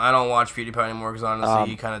 I don't watch PewDiePie anymore because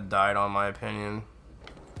honestly, he kind of died, on my opinion.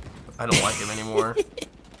 I don't like him anymore.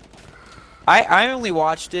 I only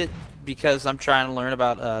watched it because I'm trying to learn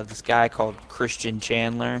about this guy called Christian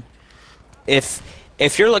Chandler. If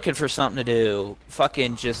you're looking for something to do,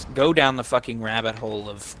 fucking just go down the fucking rabbit hole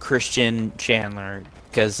of Christian Chandler,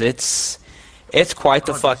 because it's quite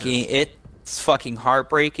the fucking Jesus. It's fucking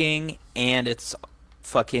heartbreaking, and it's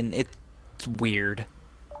weird.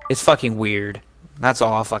 It's fucking weird. That's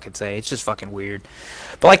all I'll fucking say. It's just fucking weird.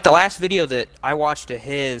 But like the last video that I watched of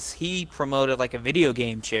his, he promoted like a video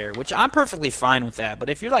game chair, which I'm perfectly fine with that. But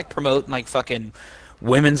if you're like promoting like fucking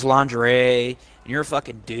women's lingerie and you're a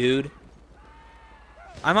fucking dude,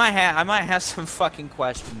 I might have some fucking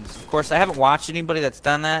questions. Of course, I haven't watched anybody that's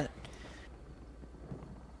done that.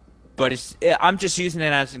 But I'm just using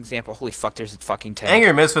it as an example. Holy fuck, there's a fucking tank.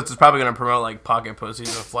 Angry Misfits is probably going to promote, like, pocket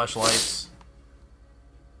pussies and fleshlights.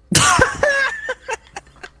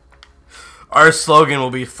 Our slogan will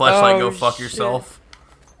be fleshlight, go fuck yourself.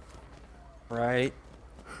 Right.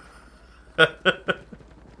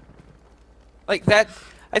 Like that,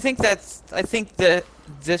 I think that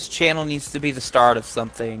this channel needs to be the start of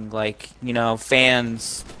something, like, you know,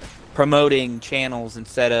 fans promoting channels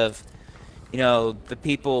instead of, you know, the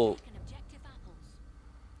people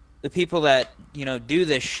that, you know, do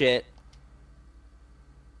this shit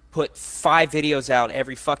put 5 videos out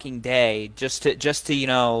every fucking day just to, you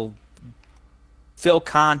know, fill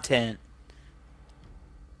content.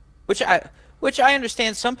 Which I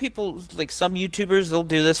understand. Some people, like some YouTubers, they'll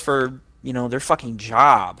do this for, you know, their fucking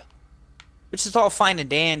job. Which is all fine and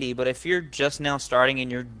dandy, but if you're just now starting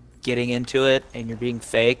and you're getting into it and you're being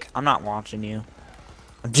fake, I'm not watching you.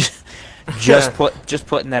 I'm just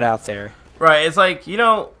putting that out there. Right, it's like, you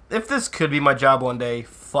know, if this could be my job one day,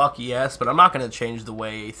 fuck yes, but I'm not going to change the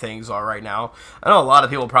way things are right now. I know a lot of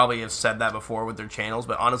people probably have said that before with their channels,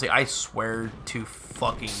 but honestly, I swear to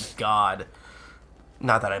fucking God.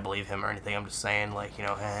 Not that I believe him or anything, I'm just saying, like, you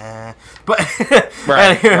know, But,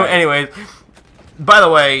 right. Anyways, by the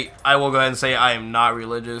way, I will go ahead and say I am not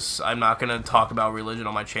religious. I'm not going to talk about religion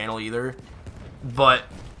on my channel either. But,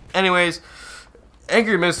 anyways,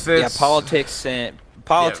 Angry Misfits. Yeah,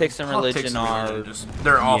 politics and religion are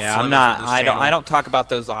they're all. Yeah, I'm not. I don't talk about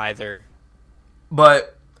those either.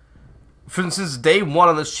 But since day one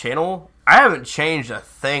on this channel, I haven't changed a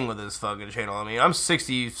thing with this fucking channel. I mean, I'm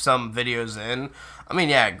 60 some videos in. I mean,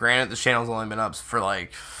 yeah, granted, this channel's only been up for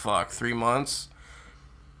like 3 months.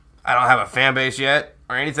 I don't have a fan base yet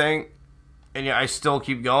or anything, and yeah, I still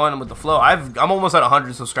keep going with the flow. I'm almost at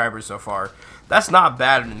 100 subscribers so far. That's not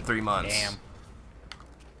bad in 3 months. Damn.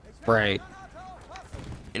 Right.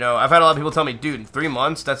 You know, I've had a lot of people tell me, dude, in 3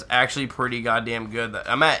 months, that's actually pretty goddamn good.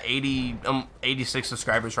 I'm at 86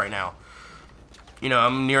 subscribers right now. You know,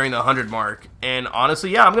 I'm nearing the 100 mark. And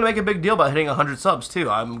honestly, yeah, I'm going to make a big deal about hitting 100 subs, too.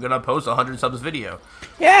 I'm going to post a 100 subs video.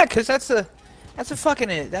 Yeah, because that's a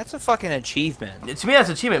fucking achievement. To me, that's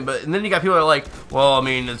an achievement. But and then you got people that are like, well, I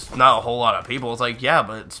mean, it's not a whole lot of people. It's like, yeah,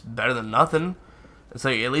 but it's better than nothing. It's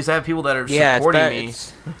like, at least I have people that are supporting me.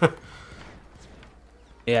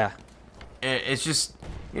 Yeah. It's just,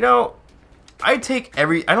 you know, I take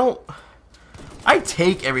everything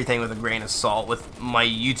with a grain of salt with my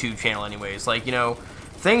YouTube channel anyways. Like, you know,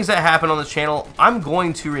 things that happen on this channel, I'm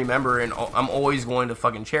going to remember, and I'm always going to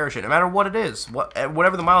fucking cherish it, no matter what it is,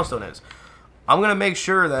 whatever the milestone is. I'm going to make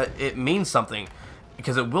sure that it means something,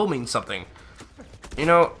 because it will mean something. You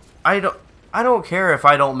know, I don't care if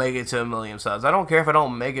I don't make it to 1 million subs. I don't care if I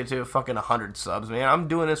don't make it to fucking 100 subs, man. I'm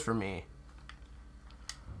doing this for me.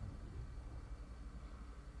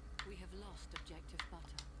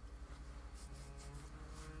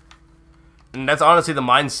 And that's honestly the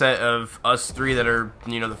mindset of us three that are,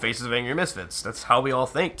 you know, the faces of Angry Misfits. That's how we all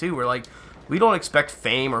think, too. We're like, we don't expect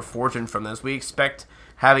fame or fortune from this. We expect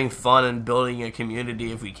having fun and building a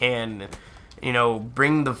community if we can. You know,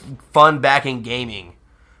 bring the fun back in gaming.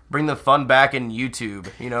 Bring the fun back in YouTube,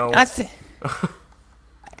 you know.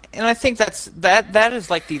 And I think that is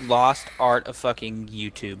like the lost art of fucking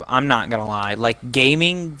YouTube. I'm not gonna lie. Like,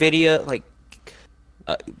 gaming video, like,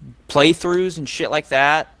 playthroughs and shit like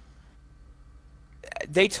that.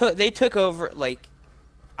 They took over, like,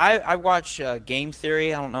 I watch Game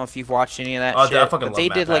Theory. I don't know if you've watched any of that shit. I fucking love they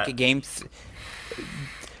did Matt like a game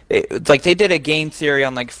they did a Game Theory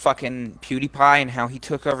on like fucking PewDiePie and how he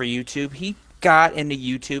took over YouTube. He got into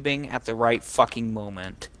YouTubing at the right fucking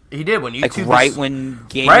moment. He did when YouTube when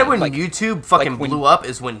YouTube fucking blew up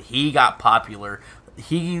is when he got popular.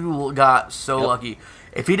 He got so lucky.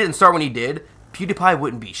 If he didn't start when he did, PewDiePie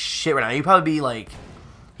wouldn't be shit right now. He'd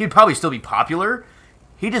probably still be popular.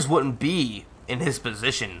 He just wouldn't be in his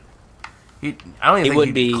position. I don't even think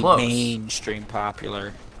he'd be close. Mainstream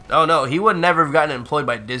popular. Oh no, he would never have gotten employed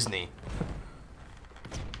by Disney.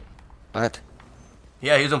 What?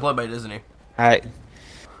 Yeah, he was employed by Disney.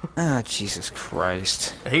 Jesus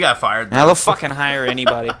Christ. He got fired. Now they'll fucking hire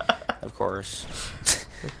anybody. Of course.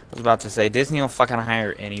 I was about to say, Disney will fucking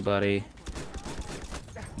hire anybody.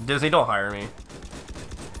 Disney, don't hire me.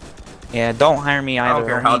 Yeah, don't hire me either. I don't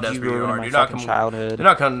care how desperate you are. Childhood. You're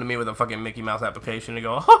not coming to me with a fucking Mickey Mouse application and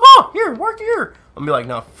go, ha ha, here, work here. I'll be like,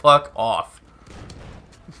 no, fuck off.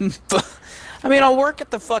 I mean, I'll work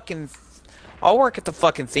at the fucking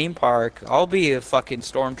theme park. I'll be a fucking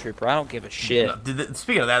stormtrooper. I don't give a shit. No,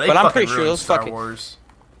 speaking of that, but I'm pretty sure those Star Wars.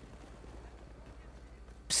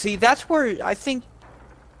 See, that's where I think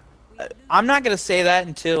I'm not gonna say that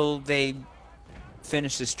until they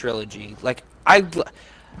finish this trilogy. Like I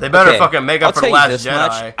They better okay, fucking make I'll up for tell the you Last this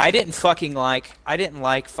much: Jedi. I didn't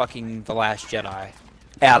like fucking the Last Jedi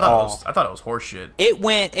at all. I thought it was horseshit. It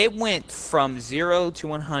went from 0 to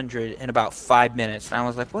 100 in about 5 minutes, and I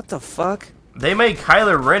was like, what the fuck? They made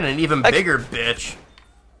Kylo Ren an even Like, bigger bitch.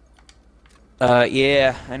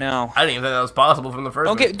 Yeah, I know. I didn't even think that was possible from the first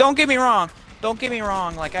one. Don't get me wrong. Don't get me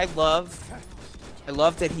wrong. Like I love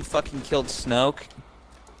that he fucking killed Snoke.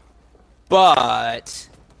 But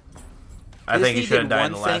I think he Disney should have did died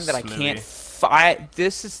in one the thing last that I movie. can't fight.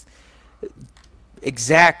 This is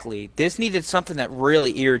exactly. Disney did something that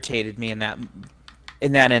really irritated me in that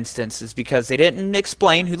instance, is because they didn't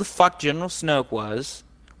explain who the fuck General Snoke was.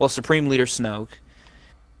 Well, Supreme Leader Snoke.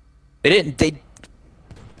 They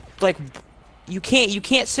like you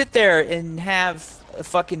can't sit there and have a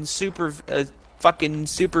fucking super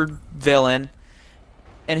villain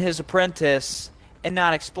and his apprentice and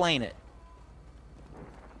not explain it.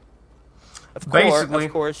 Of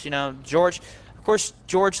course, you know, George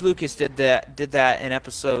Lucas did that in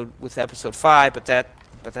episode 5, but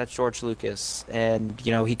that's George Lucas, and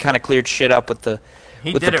you know, he kind of cleared shit up with the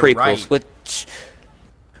prequels, right. which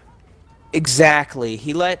exactly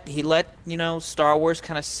he let you know, Star Wars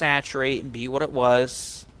kind of saturate and be what it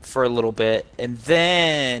was for a little bit, and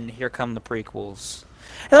then here come the prequels.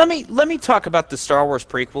 And let me talk about the Star Wars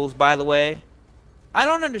prequels, by the way. I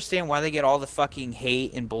don't understand why they get all the fucking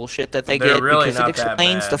hate and bullshit that they They're get, really because not it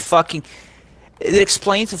explains that bad. it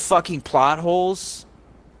explains the fucking plot holes.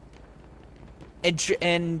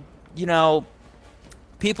 And you know,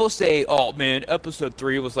 people say, "Oh man, Episode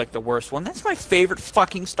 3 was like the worst one." That's my favorite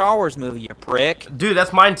fucking Star Wars movie, you prick. Dude,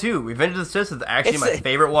 that's mine too. Revenge of the Sith is actually my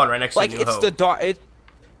favorite one, right next to New Hope.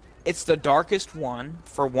 It's the darkest one,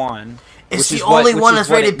 for one. It's the only one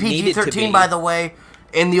that's rated PG-13, by the way,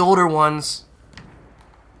 in the older ones.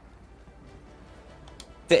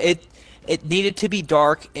 It needed to be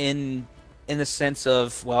dark in the sense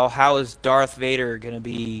of, well, how is Darth Vader gonna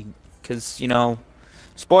be? Because, you know,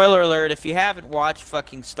 spoiler alert: if you haven't watched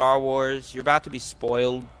fucking Star Wars, you're about to be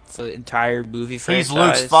spoiled for the entire movie franchise. He's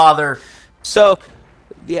Luke's father. So,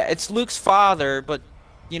 yeah, it's Luke's father, but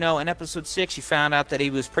you know, in Episode 6, you found out that he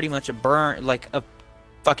was pretty much a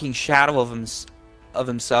fucking shadow of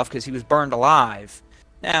himself, because he was burned alive.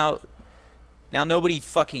 Now nobody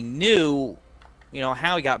fucking knew, you know,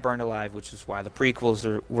 how he got burned alive, which is why the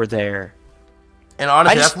prequels were there. And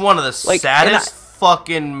honestly, that's one of the saddest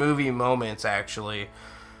fucking movie moments, actually.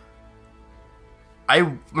 I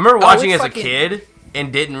remember watching as a kid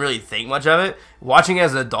and didn't really think much of it. Watching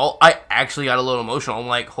as an adult, I actually got a little emotional. I'm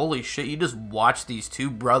like, holy shit, you just watch these two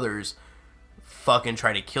brothers fucking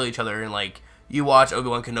try to kill each other, and like, you watch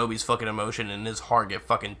Obi-Wan Kenobi's fucking emotion and his heart get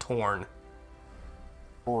fucking torn.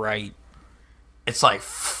 Right. It's like,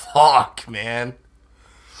 fuck, man.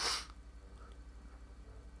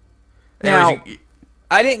 Now, anyways,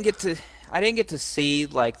 I didn't get to see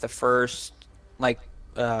like the first, like,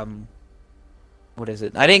 what is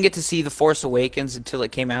it? I didn't get to see The Force Awakens until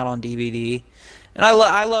it came out on DVD, and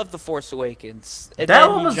I love The Force Awakens. And that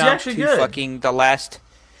then one was actually good.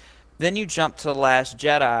 Then you jump to The Last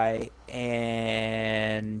Jedi,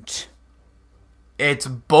 and it's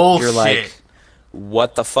bullshit. You're like,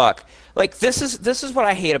 what the fuck? Like, this is what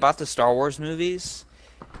I hate about the Star Wars movies,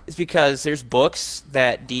 is because there's books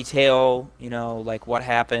that detail, you know, like what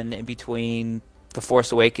happened in between The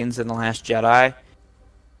Force Awakens and The Last Jedi.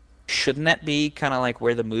 Shouldn't that be kind of like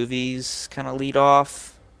where the movies kind of lead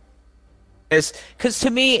off? Because to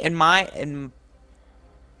me, in my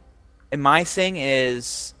thing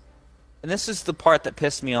is, and this is the part that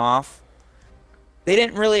pissed me off, they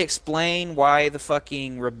didn't really explain why the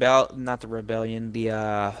fucking the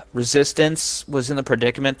Resistance was in the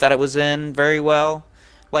predicament that it was in very well.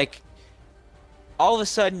 Like, all of a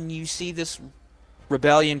sudden you see this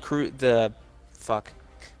rebellion the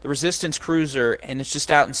Resistance cruiser, and it's just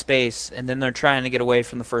out in space, and then they're trying to get away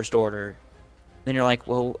from the First Order. Then you're like,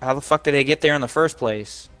 well, how the fuck did they get there in the first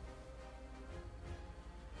place?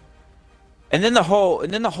 And then the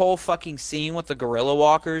whole fucking scene with the gorilla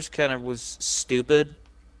walkers kind of was stupid.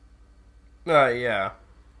 Yeah.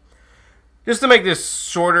 Just to make this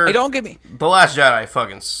shorter, Hey, don't get me. The Last Jedi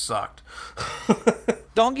fucking sucked.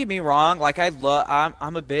 Don't get me wrong. Like,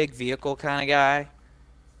 I'm a big vehicle kind of guy.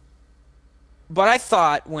 But I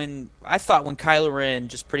thought when Kylo Ren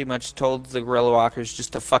just pretty much told the gorilla walkers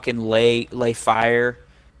just to fucking lay fire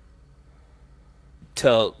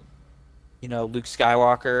to, you know, Luke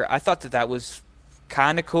Skywalker, I thought that was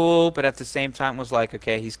kind of cool, but at the same time was like,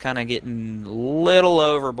 okay, he's kind of getting a little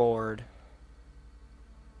overboard.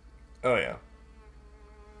 Oh yeah.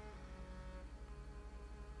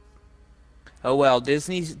 Oh well,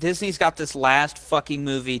 Disney's got this last fucking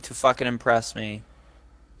movie to fucking impress me.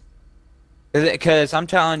 Because I'm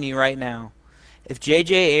telling you right now, if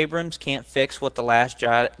J.J. Abrams can't fix what the Last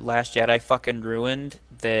Jedi fucking ruined,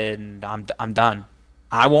 then I'm done.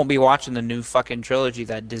 I won't be watching the new fucking trilogy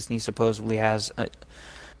that Disney supposedly has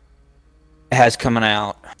coming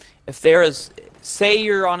out. If there is, say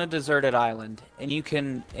you're on a deserted island and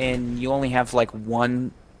you only have like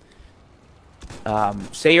one.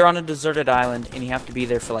 Say you're on a deserted island and you have to be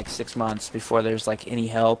there for like 6 months before there's like any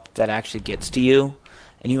help that actually gets to you,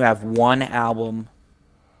 and you have one album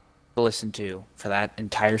to listen to for that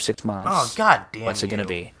entire 6 months. Oh, god damn. What's it gonna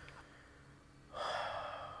be?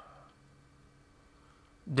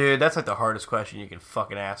 Dude, that's like the hardest question you can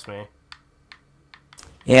fucking ask me.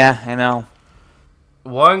 Yeah, I know.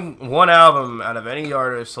 One album out of any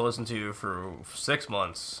artist to listen to for 6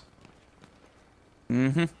 months.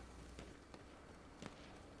 Mm-hmm.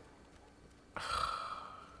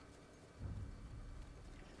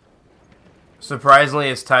 Surprisingly,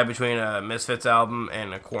 it's tied between a Misfits album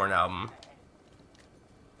and a Korn album.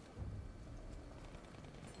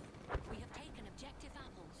 We have taken objective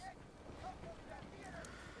apples.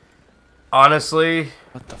 Honestly,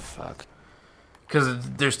 What the fuck? because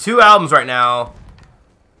there's 2 albums right now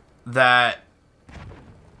that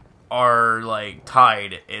are like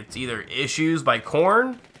tied. It's either Issues by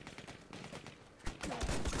Korn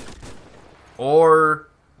or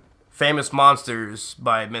Famous Monsters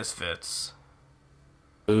by Misfits.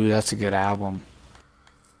 Ooh, that's a good album.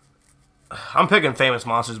 I'm picking Famous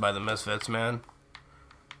Monsters by the Misfits, man.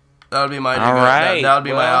 That would be my All right, that would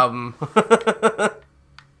be my album.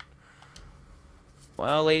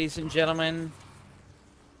 Well, ladies and gentlemen,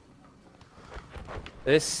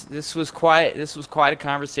 this was quite a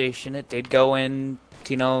conversation. It did go in,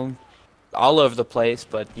 all over the place,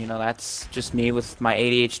 but that's just me with my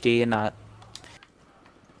ADHD and not.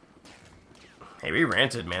 Hey, we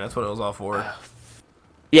ranted, man. That's what it was all for.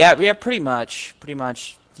 Yeah, pretty much.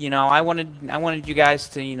 I wanted you guys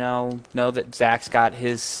to know that Zach's got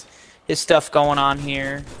his stuff going on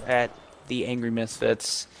here at the Angry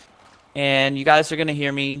Misfits, and you guys are gonna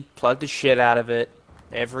hear me plug the shit out of it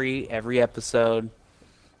every episode.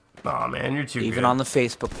 Aw, man, you're too good. Even on the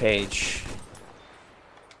Facebook page.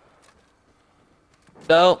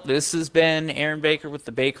 So, this has been Aaron Baker with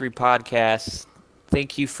the Bakery Podcast.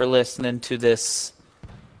 Thank you for listening to this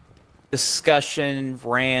discussion,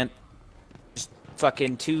 rant. Just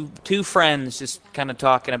fucking two friends just kind of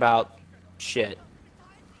talking about shit,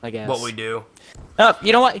 I guess. What we do.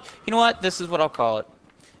 You know what? This is what I'll call it.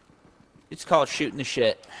 It's called shooting the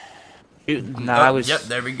shit. Yep,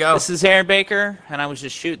 there we go. This is Aaron Baker, and I was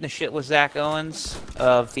just shooting the shit with Zach Owens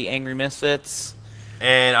of the Angry Misfits.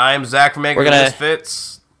 And I'm Zach from Angry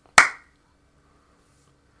Misfits. I'm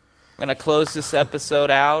going to close this episode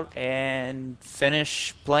out and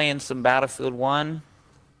finish playing some Battlefield 1.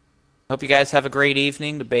 Hope you guys have a great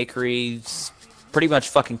evening. The bakery's pretty much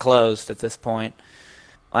fucking closed at this point.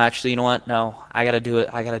 Well, actually, you know what? No, I got to do it.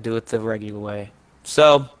 I got to do it the regular way.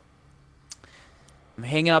 So, I'm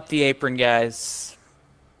hanging up the apron, guys.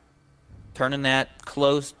 Turning that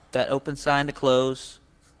open sign to close.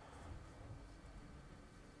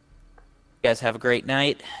 You guys have a great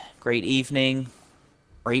night, great evening,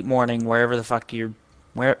 great morning, wherever the fuck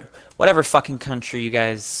whatever fucking country you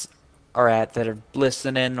guys are at that are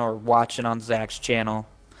listening or watching on Zach's channel.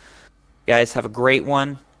 You guys have a great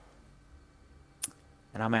one,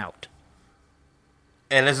 and I'm out.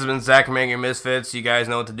 And this has been Zach from Angry Misfits. You guys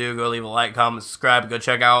know what to do. Go leave a like, comment, subscribe. Go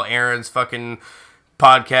check out Aaron's fucking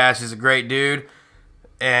podcast. He's a great dude.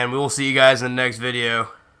 And we will see you guys in the next video.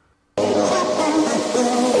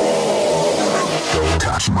 Don't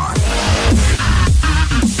touch mine.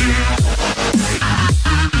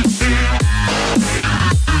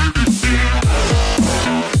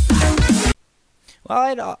 Well,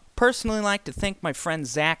 I'd personally like to thank my friend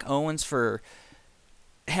Zach Owens for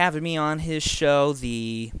having me on his show,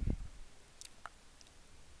 the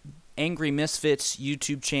Angry Misfits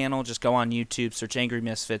YouTube channel. Just go on YouTube, search Angry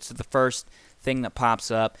Misfits. It's the first thing that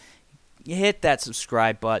pops up. You hit that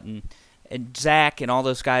subscribe button. And Zach and all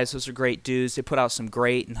those guys, those are great dudes. They put out some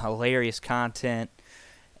great and hilarious content.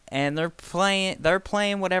 And they're playing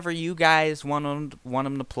whatever you guys want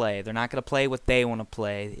them to play. They're not going to play what they want to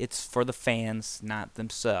play. It's for the fans, not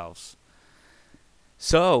themselves.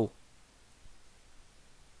 So,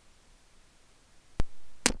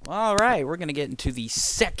 all right, we're going to get into the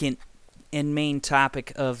second and main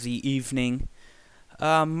topic of the evening.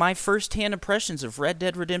 My first-hand impressions of Red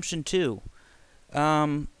Dead Redemption 2.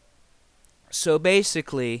 So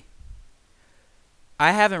basically,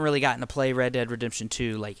 I haven't really gotten to play Red Dead Redemption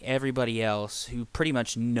 2 like everybody else who pretty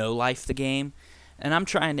much no-life the game, and I'm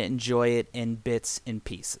trying to enjoy it in bits and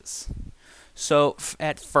pieces. So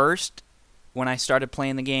at first, when I started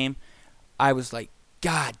playing the game, I was like,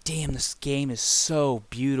 God damn, this game is so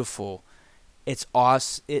beautiful. It's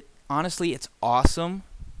awesome. Honestly, it's awesome.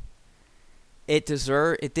 It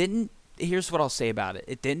didn't. Here's what I'll say about it.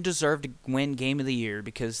 It didn't deserve to win Game of the Year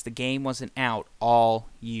because the game wasn't out all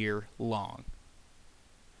year long.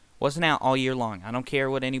 Wasn't out all year long. I don't care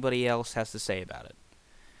what anybody else has to say about it.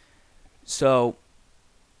 So,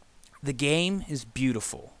 the game is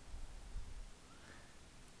beautiful.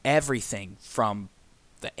 Everything from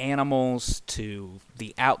the animals to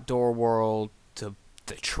the outdoor world to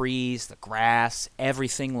the trees, the grass,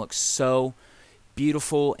 everything looks so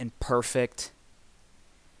beautiful and perfect.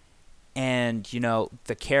 And,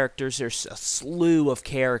 the characters, there's a slew of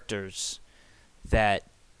characters that,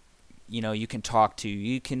 you can talk to.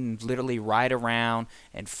 You can literally ride around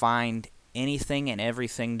and find anything and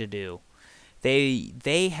everything to do.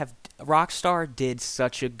 Rockstar did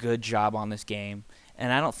such a good job on this game,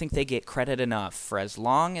 and I don't think they get credit enough for as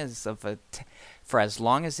long as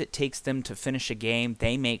it takes them to finish a game.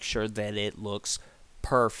 They make sure that it looks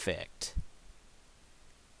perfect.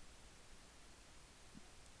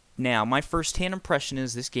 Now, my first-hand impression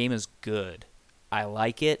is this game is good. I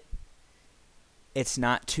like it. It's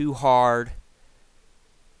not too hard.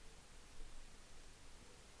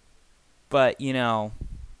 But,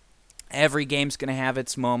 every game's going to have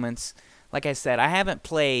its moments. Like I said, I haven't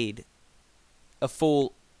played a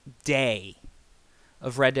full day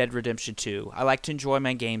of Red Dead Redemption 2. I like to enjoy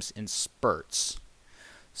my games in spurts.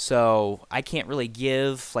 So, I can't really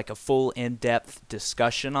give like a full in-depth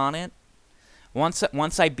discussion on it.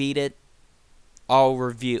 Once I beat it, I'll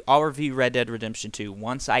review Red Dead Redemption 2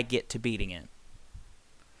 once I get to beating it.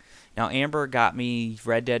 Now, Amber got me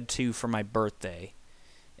Red Dead 2 for my birthday,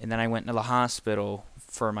 and then I went to the hospital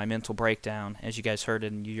for my mental breakdown. As you guys heard,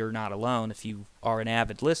 and you're not alone if you are an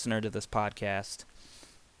avid listener to this podcast.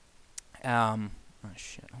 Hold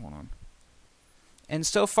on. And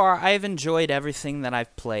so far, I've enjoyed everything that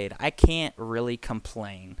I've played. I can't really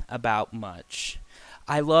complain about much.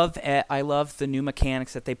 I love the new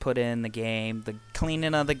mechanics that they put in the game, the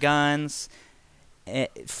cleaning of the guns,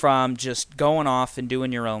 from just going off and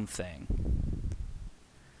doing your own thing.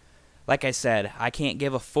 Like I said, I can't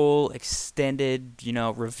give a full extended,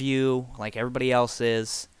 review like everybody else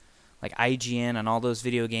is, like IGN and all those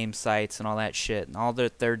video game sites and all that shit and all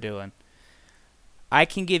that they're doing. I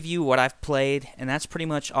can give you what I've played, and that's pretty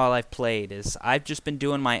much all I've played. Is I've just been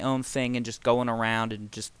doing my own thing and just going around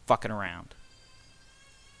and just fucking around.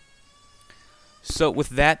 So with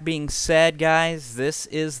that being said, guys, this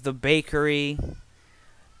is the bakery,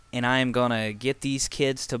 and I am going to get these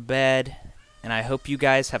kids to bed, and I hope you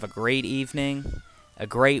guys have a great evening, a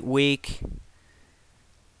great week,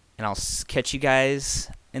 and I'll catch you guys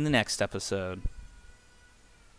in the next episode.